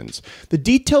locations. The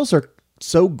details are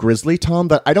so grisly, Tom,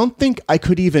 that I don't think I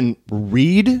could even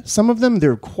read some of them.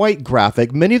 They're quite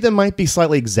graphic. Many of them might be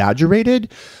slightly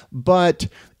exaggerated, but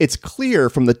it's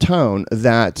clear from the tone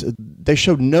that they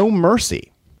showed no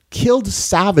mercy, killed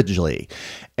savagely,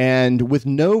 and with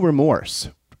no remorse.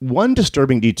 One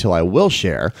disturbing detail I will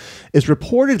share is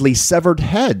reportedly severed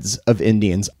heads of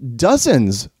Indians.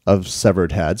 Dozens of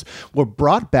severed heads were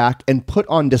brought back and put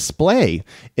on display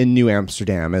in New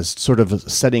Amsterdam as sort of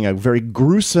setting a very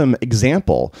gruesome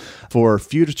example for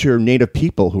future native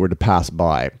people who were to pass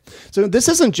by. So this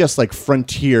isn't just like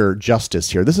frontier justice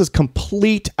here. This is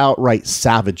complete outright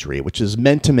savagery, which is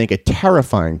meant to make a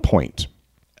terrifying point.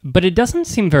 But it doesn't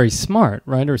seem very smart,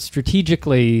 right? Or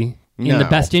strategically in the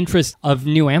best interest of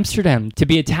New Amsterdam to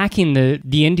be attacking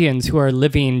the Indians who are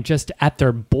living just at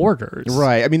their borders.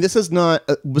 Right. I mean, this was not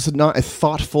a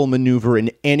thoughtful maneuver in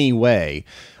any way.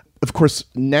 Of course,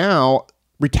 now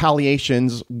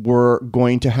retaliations were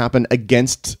going to happen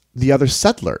against the other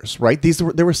settlers, right?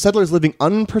 There were settlers living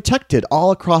unprotected all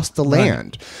across the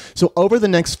land. Right. So over the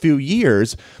next few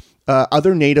years,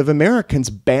 other Native Americans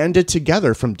banded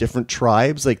together from different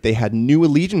tribes. Like they had new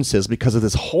allegiances because of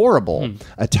this horrible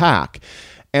attack.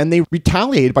 And they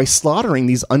retaliated by slaughtering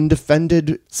these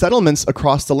undefended settlements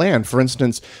across the land. For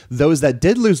instance, those that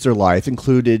did lose their life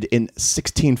included in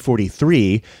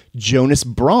 1643, Jonas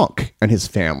Bronk and his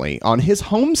family on his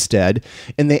homestead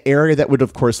in the area that would,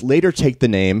 of course, later take the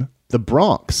name the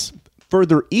Bronx.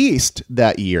 Further east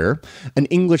that year, an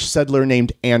English settler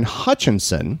named Anne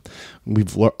Hutchinson,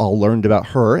 we've all learned about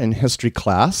her in history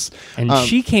class. And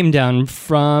she came down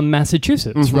from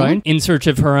Massachusetts, right? In search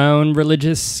of her own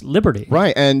religious liberty.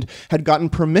 Right, and had gotten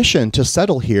permission to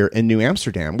settle here in New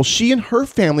Amsterdam. Well, she and her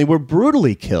family were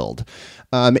brutally killed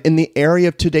in the area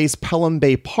of today's Pelham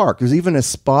Bay Park. There's even a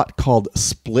spot called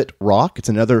Split Rock. It's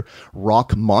another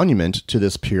rock monument to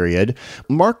this period,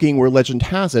 marking where legend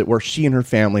has it, where she and her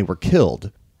family were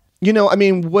killed. You know, I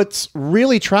mean, what's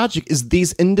really tragic is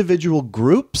these individual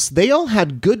groups, they all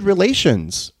had good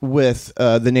relations with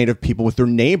the native people, with their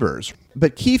neighbors.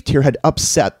 But Keith here had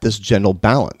upset this general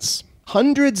balance.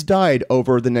 Hundreds died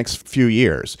over the next few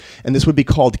years, and this would be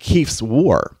called Keith's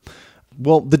War.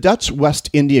 Well, the Dutch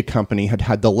West India Company had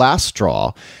had the last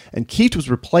straw, and Keith was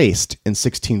replaced in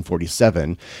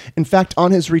 1647. In fact,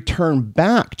 on his return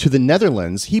back to the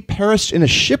Netherlands, he perished in a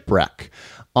shipwreck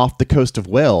off the coast of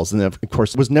Wales, and of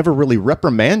course was never really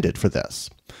reprimanded for this.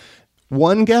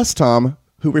 One guess, Tom,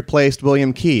 who replaced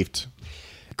William Keith?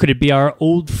 Could it be our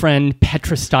old friend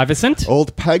Petra Stuyvesant?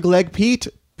 Old Peg-Leg Pete.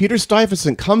 Peter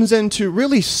Stuyvesant comes in to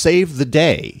really save the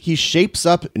day. He shapes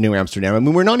up New Amsterdam. I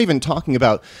mean, we're not even talking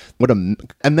about what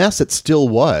a mess it still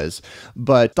was,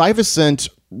 but Stuyvesant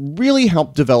really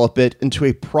helped develop it into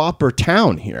a proper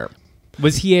town here.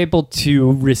 Was he able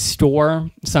to restore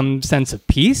some sense of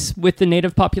peace with the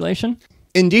native population?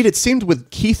 Indeed, it seemed with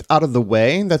Keith out of the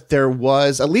way that there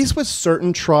was, at least with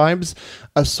certain tribes,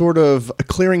 a sort of a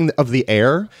clearing of the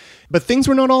air. But things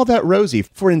were not all that rosy,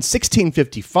 for in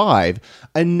 1655,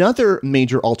 another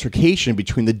major altercation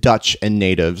between the Dutch and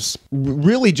natives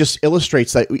really just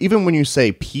illustrates that even when you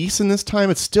say peace in this time,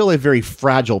 it's still a very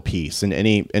fragile peace in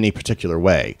any particular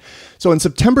way. So on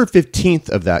September 15th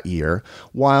of that year,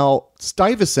 while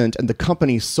Stuyvesant and the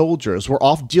company's soldiers were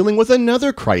off dealing with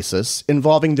another crisis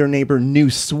involving their neighbor New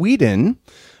Sweden,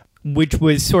 which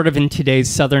was sort of in today's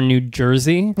southern New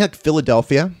Jersey. Like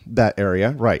Philadelphia, that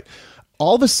area, right.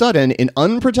 All of a sudden, in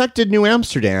unprotected New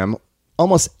Amsterdam,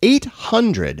 almost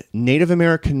 800 Native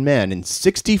American men in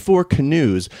 64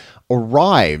 canoes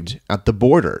arrived at the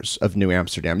borders of New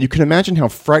Amsterdam. You can imagine how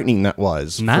frightening that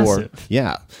was. Massive.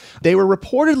 They were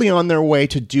reportedly on their way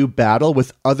to do battle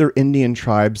with other Indian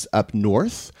tribes up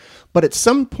north. But at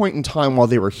some point in time while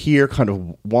they were here, kind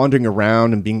of wandering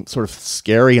around and being sort of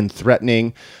scary and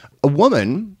threatening, a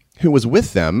woman who was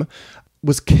with them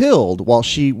was killed while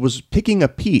she was picking a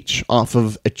peach off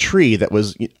of a tree that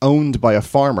was owned by a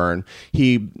farmer. And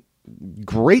he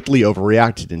greatly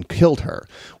overreacted and killed her.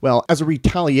 Well, as a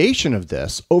retaliation of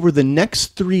this, over the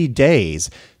next 3 days,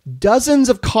 dozens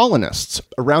of colonists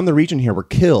around the region here were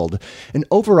killed, and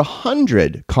over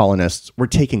 100 colonists were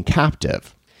taken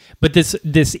captive. But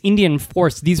this Indian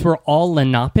force, these were all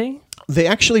Lenape? They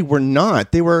actually were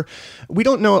not. We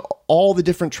don't know all the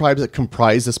different tribes that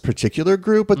comprise this particular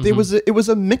group, but it was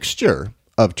a mixture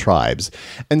of tribes.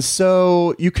 And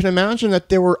so you can imagine that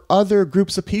there were other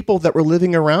groups of people that were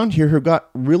living around here who got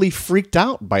really freaked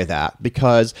out by that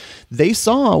because they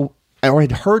saw or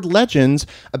had heard legends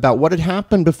about what had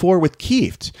happened before with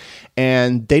Kieft.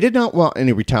 And they did not want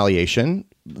any retaliation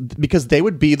because they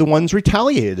would be the ones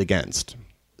retaliated against.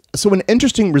 So an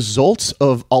interesting result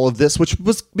of all of this, which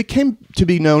became to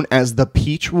be known as the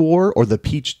Peach War or the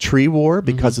Peach Tree War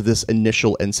because of this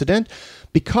initial incident.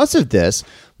 Because of this,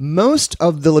 most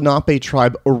of the Lenape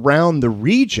tribe around the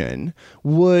region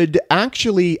would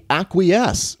actually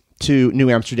acquiesce to New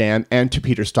Amsterdam and to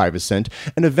Peter Stuyvesant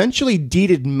and eventually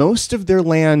deeded most of their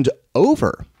land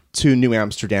over to New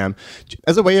Amsterdam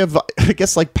as a way of, I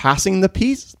guess, like passing the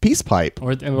peace pipe.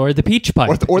 Or the peach pipe.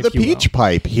 Or the peach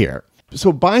pipe here.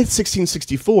 So by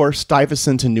 1664,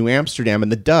 Stuyvesant and New Amsterdam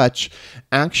and the Dutch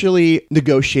actually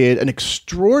negotiated an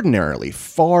extraordinarily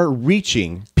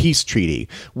far-reaching peace treaty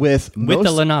with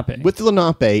the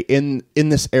Lenape in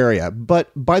this area.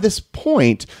 But by this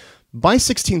point, by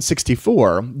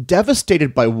 1664,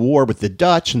 devastated by war with the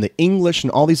Dutch and the English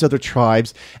and all these other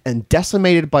tribes, and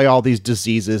decimated by all these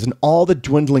diseases and all the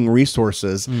dwindling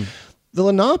resources, the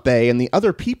Lenape and the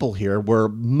other people here were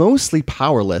mostly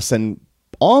powerless and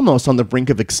almost on the brink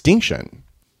of extinction.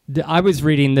 I was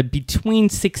reading that between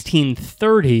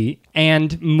 1630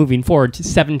 and moving forward to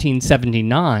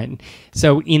 1779,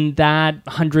 so in that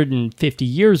 150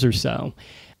 years or so,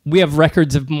 we have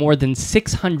records of more than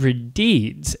 600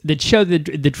 deeds that show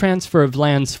the transfer of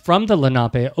lands from the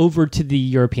Lenape over to the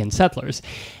European settlers.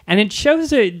 And it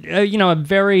shows a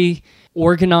very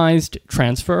organized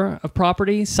transfer of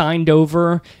property signed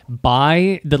over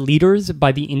by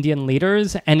the Indian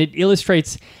leaders, and it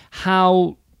illustrates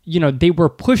how they were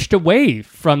pushed away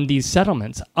from these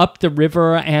settlements up the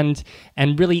river and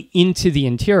really into the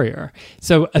interior.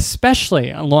 So especially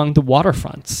along the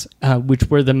waterfronts, which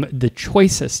were the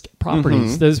choicest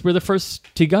properties, those were the first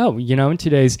to go, in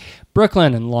today's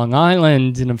Brooklyn and Long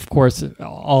Island, and of course,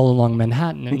 all along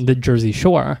Manhattan and the Jersey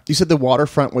Shore. You said the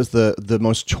waterfront was the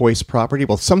most choice property.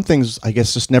 Well, some things, I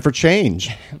guess, just never change.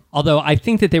 Although I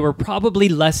think that they were probably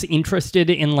less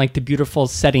interested in like the beautiful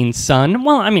setting sun.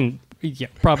 Well, I mean, yeah,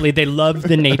 probably they loved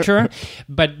the nature,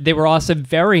 but they were also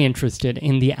very interested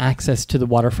in the access to the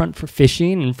waterfront for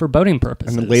fishing and for boating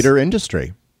purposes. And later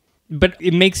industry. But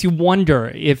it makes you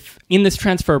wonder if in this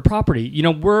transfer of property,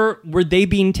 were they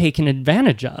being taken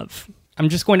advantage of? I'm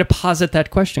just going to posit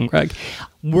that question, Greg.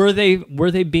 Were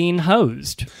they being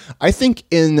hosed? I think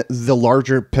in the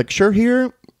larger picture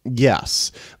here,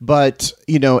 yes. But,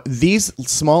 these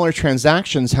smaller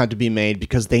transactions had to be made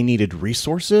because they needed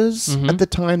resources at the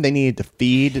time. They needed to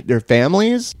feed their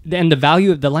families. And the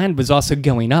value of the land was also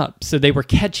going up. So they were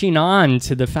catching on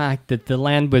to the fact that the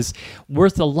land was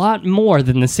worth a lot more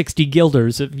than the 60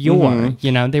 guilders of yore.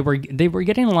 They were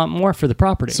getting a lot more for the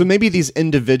property. So maybe these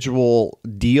individual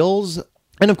deals,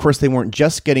 and of course they weren't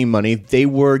just getting money, they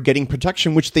were getting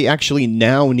protection, which they actually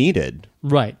now needed.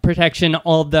 Right. Protection,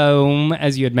 although,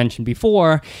 as you had mentioned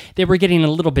before, they were getting a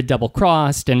little bit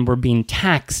double-crossed and were being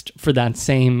taxed for that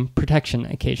same protection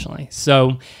occasionally.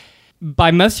 So, by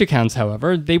most accounts,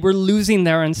 however, they were losing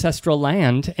their ancestral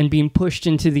land and being pushed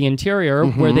into the interior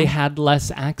where they had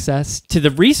less access to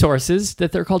the resources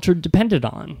that their culture depended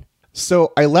on.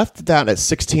 So I left that at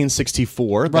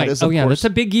 1664. Right. That is, of course, that's a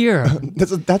big year.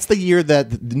 That's the year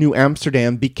that New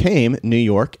Amsterdam became New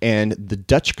York, and the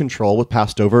Dutch control was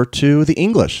passed over to the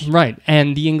English. Right.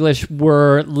 And the English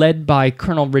were led by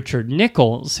Colonel Richard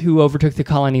Nicolls, who overtook the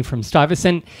colony from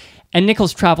Stuyvesant. And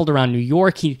Nicolls traveled around New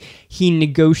York. He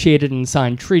negotiated and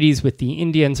signed treaties with the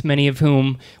Indians, many of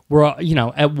whom were,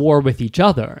 at war with each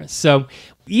other. So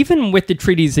even with the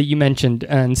treaties that you mentioned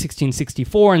in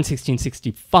 1664 and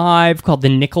 1665, called the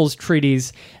Nicolls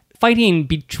Treaties, fighting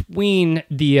between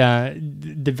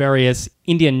the various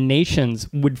Indian nations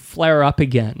would flare up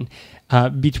again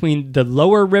between the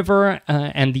lower river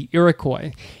and the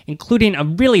Iroquois, including a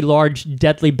really large,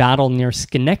 deadly battle near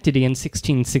Schenectady in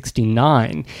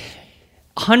 1669.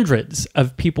 Hundreds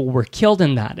of people were killed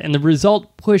in that, and the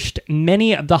result pushed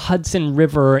many of the Hudson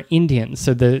River Indians,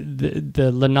 so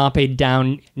the Lenape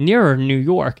down nearer New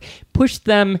York, pushed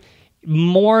them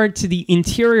more to the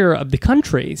interior of the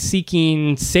country,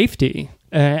 seeking safety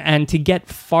and to get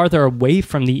farther away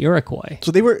from the Iroquois.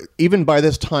 So they were, even by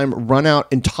this time, run out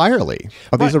entirely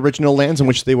of these original lands in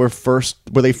which where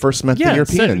they first met the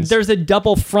Europeans. So there's a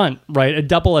double front, right? A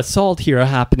double assault here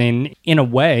happening. In a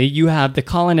way, you have the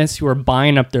colonists who are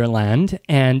buying up their land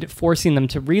and forcing them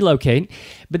to relocate.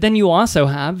 But then you also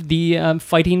have the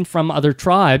fighting from other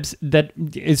tribes that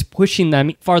is pushing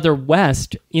them farther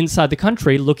west inside the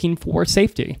country looking for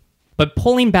safety. But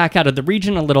pulling back out of the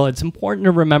region a little, it's important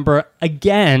to remember,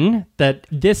 again, that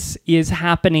this is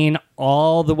happening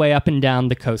all the way up and down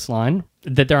the coastline,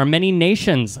 that there are many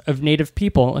nations of native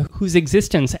people whose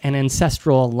existence and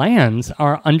ancestral lands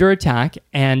are under attack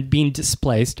and being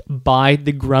displaced by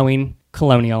the growing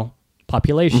colonial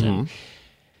population.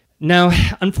 Now,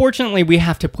 unfortunately, we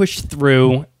have to push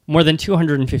through more than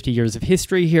 250 years of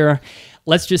history here.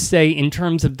 Let's just say in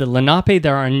terms of the Lenape,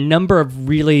 there are a number of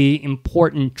really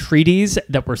important treaties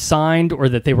that were signed or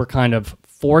that they were kind of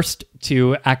forced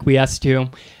to acquiesce to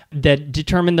that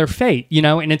determine their fate,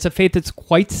 and it's a fate that's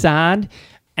quite sad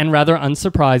and rather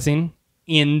unsurprising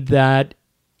in that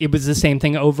it was the same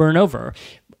thing over and over.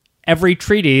 Every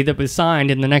treaty that was signed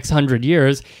in the next 100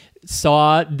 years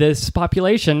saw this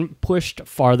population pushed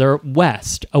farther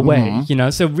west away,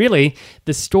 So really,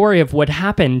 the story of what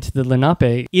happened to the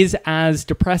Lenape is as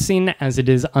depressing as it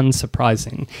is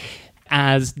unsurprising.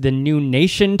 As the new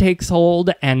nation takes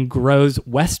hold and grows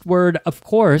westward, of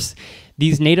course,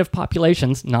 these native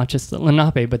populations, not just the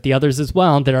Lenape, but the others as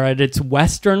well, that are at its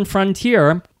western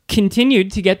frontier,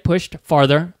 continued to get pushed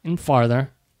farther and farther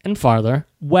and farther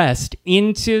west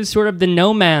into sort of the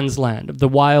no man's land of the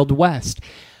Wild West,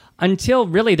 until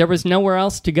really there was nowhere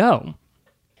else to go.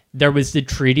 There was the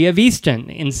Treaty of Easton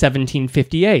in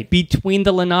 1758 between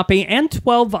the Lenape and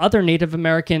 12 other Native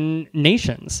American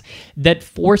nations that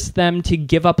forced them to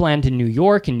give up land in New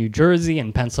York and New Jersey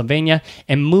and Pennsylvania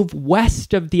and move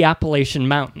west of the Appalachian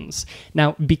Mountains.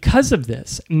 Now, because of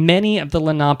this, many of the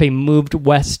Lenape moved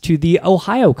west to the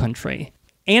Ohio country.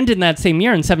 And in that same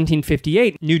year, in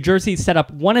 1758, New Jersey set up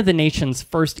one of the nation's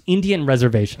first Indian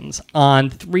reservations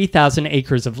on 3,000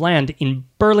 acres of land in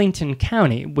Burlington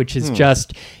County, which is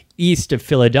just east of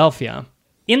Philadelphia.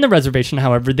 In the reservation,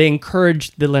 however, they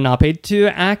encouraged the Lenape to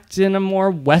act in a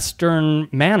more Western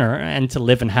manner and to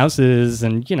live in houses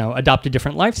and, adopt a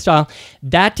different lifestyle.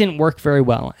 That didn't work very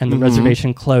well, and the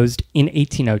reservation closed in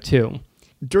 1802.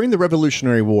 During the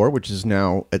Revolutionary War, which is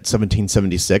now at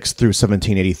 1776 through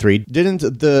 1783, didn't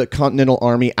the Continental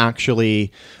Army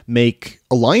actually make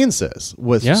alliances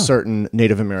with certain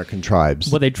Native American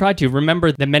tribes? Well, they tried to.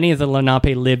 Remember that many of the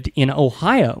Lenape lived in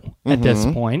Ohio at this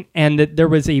point, and that there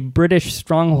was a British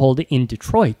stronghold in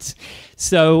Detroit.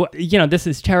 So, this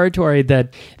is territory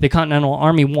that the Continental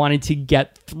Army wanted to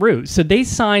get through. So they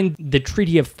signed the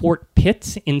Treaty of Fort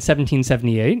Pitt in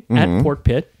 1778 at Fort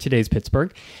Pitt, today's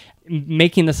Pittsburgh,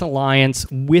 making this alliance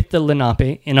with the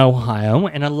Lenape in Ohio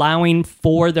and allowing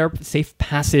for their safe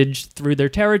passage through their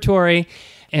territory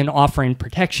and offering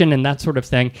protection and that sort of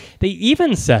thing. They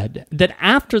even said that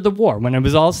after the war, when it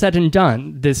was all said and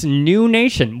done, this new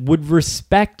nation would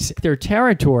respect their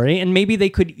territory and maybe they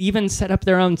could even set up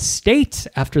their own state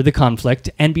after the conflict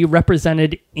and be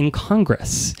represented in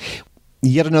Congress.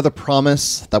 Yet another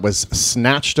promise that was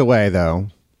snatched away, though.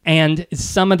 And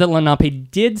some of the Lenape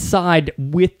did side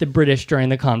with the British during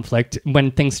the conflict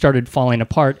when things started falling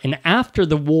apart. And after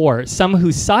the war, some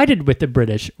who sided with the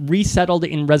British resettled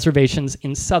in reservations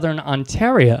in southern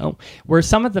Ontario, where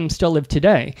some of them still live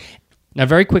today. Now,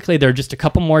 very quickly, there are just a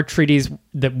couple more treaties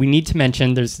that we need to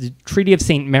mention. There's the Treaty of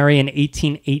St. Mary in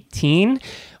 1818,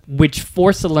 which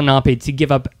forced the Lenape to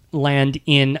give up land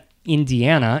in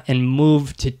Indiana and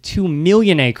move to 2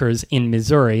 million acres in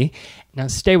Missouri. Now,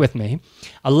 stay with me.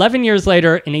 11 years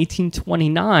later, in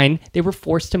 1829, they were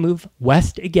forced to move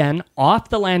west again off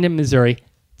the land in Missouri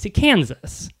to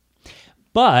Kansas.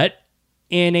 But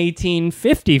in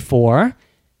 1854,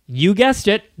 you guessed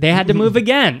it, they had to move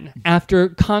again after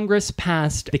Congress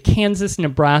passed the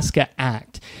Kansas-Nebraska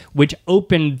Act, which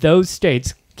opened those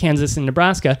states, Kansas and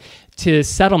Nebraska, to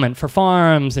settlement for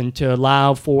farms and to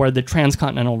allow for the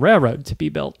Transcontinental Railroad to be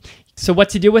built. So what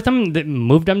to do with them? They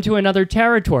moved them to another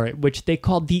territory, which they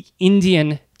called the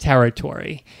Indian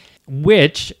Territory,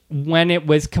 which, when it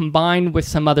was combined with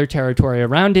some other territory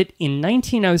around it, in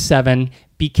 1907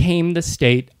 became the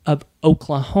state of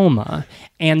Oklahoma,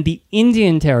 and the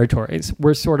Indian territories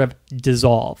were sort of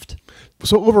dissolved.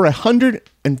 So over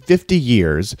 150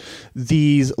 years,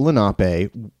 these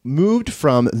Lenape moved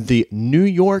from the New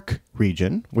York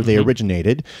region, where they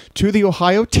originated, to the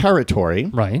Ohio Territory.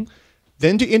 Right.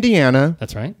 Then to Indiana.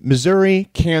 That's right. Missouri,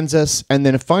 Kansas, and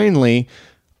then finally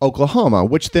Oklahoma,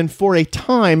 which then for a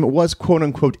time was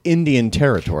quote-unquote Indian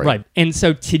territory. Right. And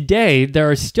so today there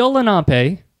are still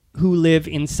Lenape who live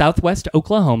in southwest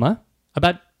Oklahoma.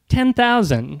 About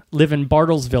 10,000 live in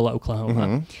Bartlesville,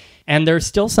 Oklahoma. And there's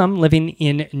still some living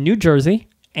in New Jersey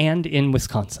and in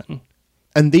Wisconsin.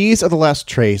 And these are the last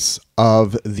trace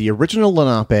of the original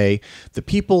Lenape, the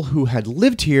people who had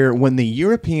lived here when the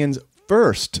Europeans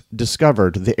first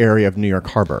discovered the area of New York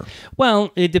Harbor.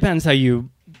 Well, it depends how you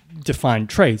define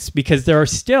trace, because there are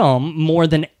still more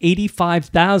than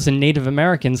 85,000 Native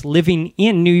Americans living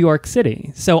in New York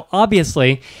City. So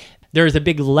obviously, there is a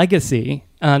big legacy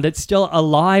that's still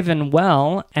alive and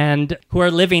well and who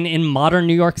are living in modern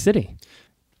New York City.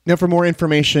 Now, for more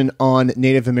information on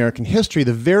Native American history,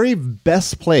 the very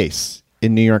best place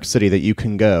in New York City that you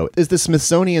can go is the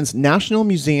Smithsonian's National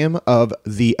Museum of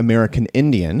the American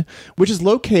Indian, which is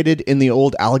located in the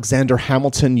old Alexander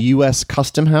Hamilton U.S.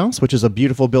 Custom House, which is a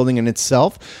beautiful building in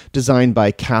itself, designed by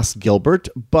Cass Gilbert.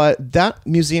 But that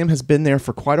museum has been there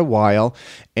for quite a while,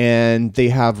 and they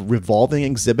have revolving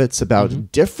exhibits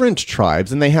about different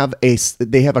tribes, and they have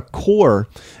a core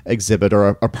exhibit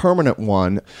or a permanent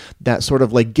one that sort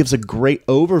of like gives a great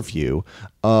overview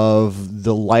of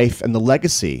the life and the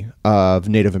legacy of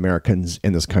Native Americans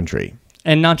in this country.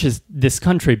 And not just this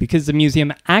country, because the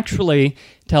museum actually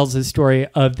tells the story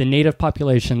of the native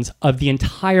populations of the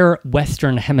entire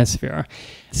Western Hemisphere.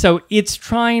 So it's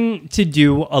trying to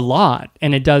do a lot,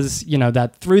 and it does,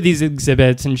 that through these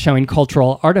exhibits and showing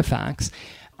cultural artifacts.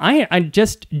 I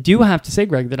just do have to say,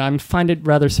 Greg, that I find it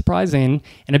rather surprising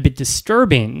and a bit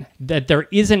disturbing that there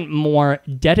isn't more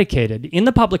dedicated in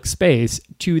the public space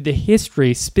to the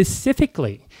history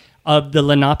specifically of the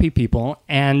Lenape people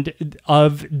and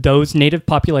of those native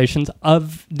populations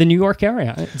of the New York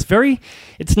area.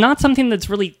 It's not something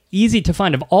that's really easy to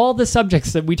find. Of all the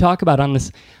subjects that we talk about on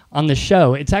this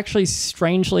show, it's actually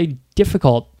strangely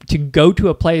difficult to go to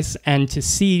a place and to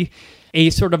see a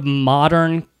sort of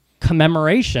modern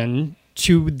commemoration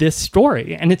to this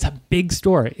story, and it's a big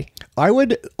story. I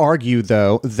would argue,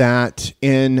 though, that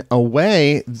in a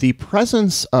way, the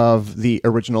presence of the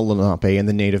original Lenape and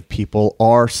the native people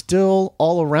are still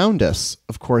all around us.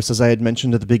 Of course, as I had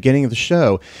mentioned at the beginning of the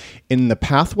show, in the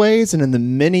pathways and in the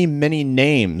many, many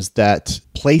names that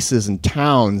places and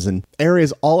towns and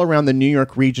areas all around the New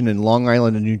York region and Long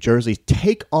Island and New Jersey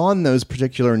take on those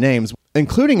particular names,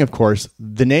 including, of course,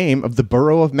 the name of the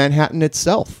borough of Manhattan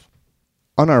itself.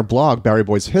 On our blog,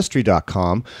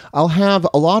 BoweryBoysHistory.com, I'll have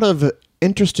a lot of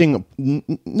interesting,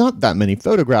 not that many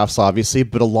photographs, obviously,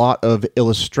 but a lot of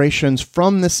illustrations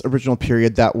from this original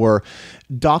period that were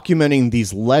documenting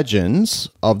these legends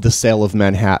of the sale of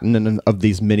Manhattan and of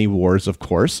these mini wars, of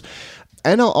course.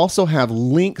 And I'll also have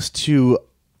links to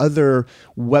other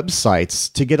websites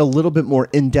to get a little bit more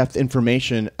in-depth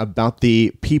information about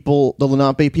the people, the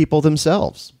Lenape people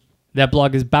themselves. That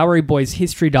blog is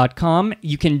BoweryBoysHistory.com.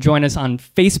 You can join us on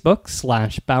Facebook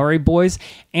 /BoweryBoys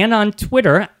and on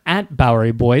Twitter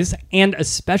 @BoweryBoys. And a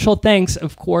special thanks,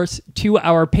 of course, to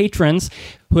our patrons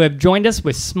who have joined us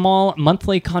with small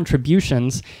monthly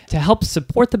contributions to help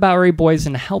support the Bowery Boys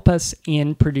and help us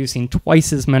in producing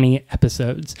twice as many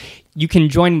episodes. You can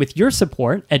join with your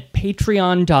support at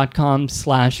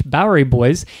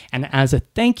patreon.com/BoweryBoys. And as a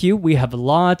thank you, we have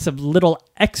lots of little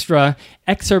extra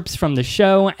excerpts from the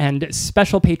show and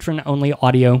special patron-only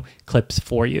audio clips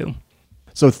for you.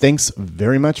 So thanks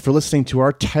very much for listening to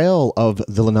our tale of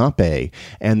the Lenape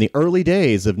and the early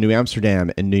days of New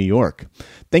Amsterdam and New York.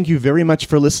 Thank you very much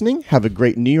for listening. Have a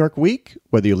great New York week,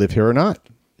 whether you live here or not.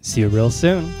 See you real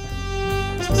soon.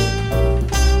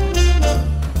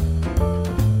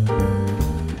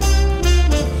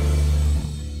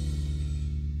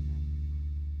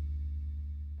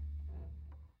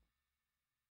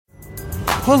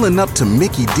 Pulling up to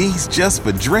Mickey D's just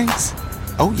for drinks?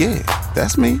 Oh yeah,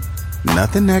 that's me.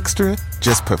 Nothing extra,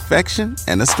 just perfection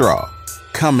and a straw.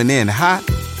 Coming in hot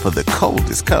for the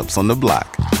coldest cups on the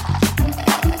block.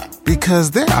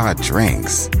 Because there are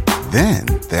drinks. Then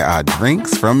there are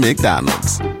drinks from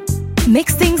McDonald's.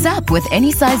 Mix things up with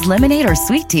any size lemonade or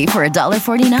sweet tea for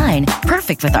 $1.49.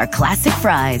 Perfect with our classic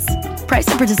fries. Price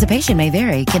and participation may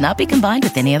vary. Cannot be combined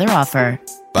with any other offer.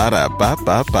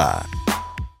 Ba-da-ba-ba-ba.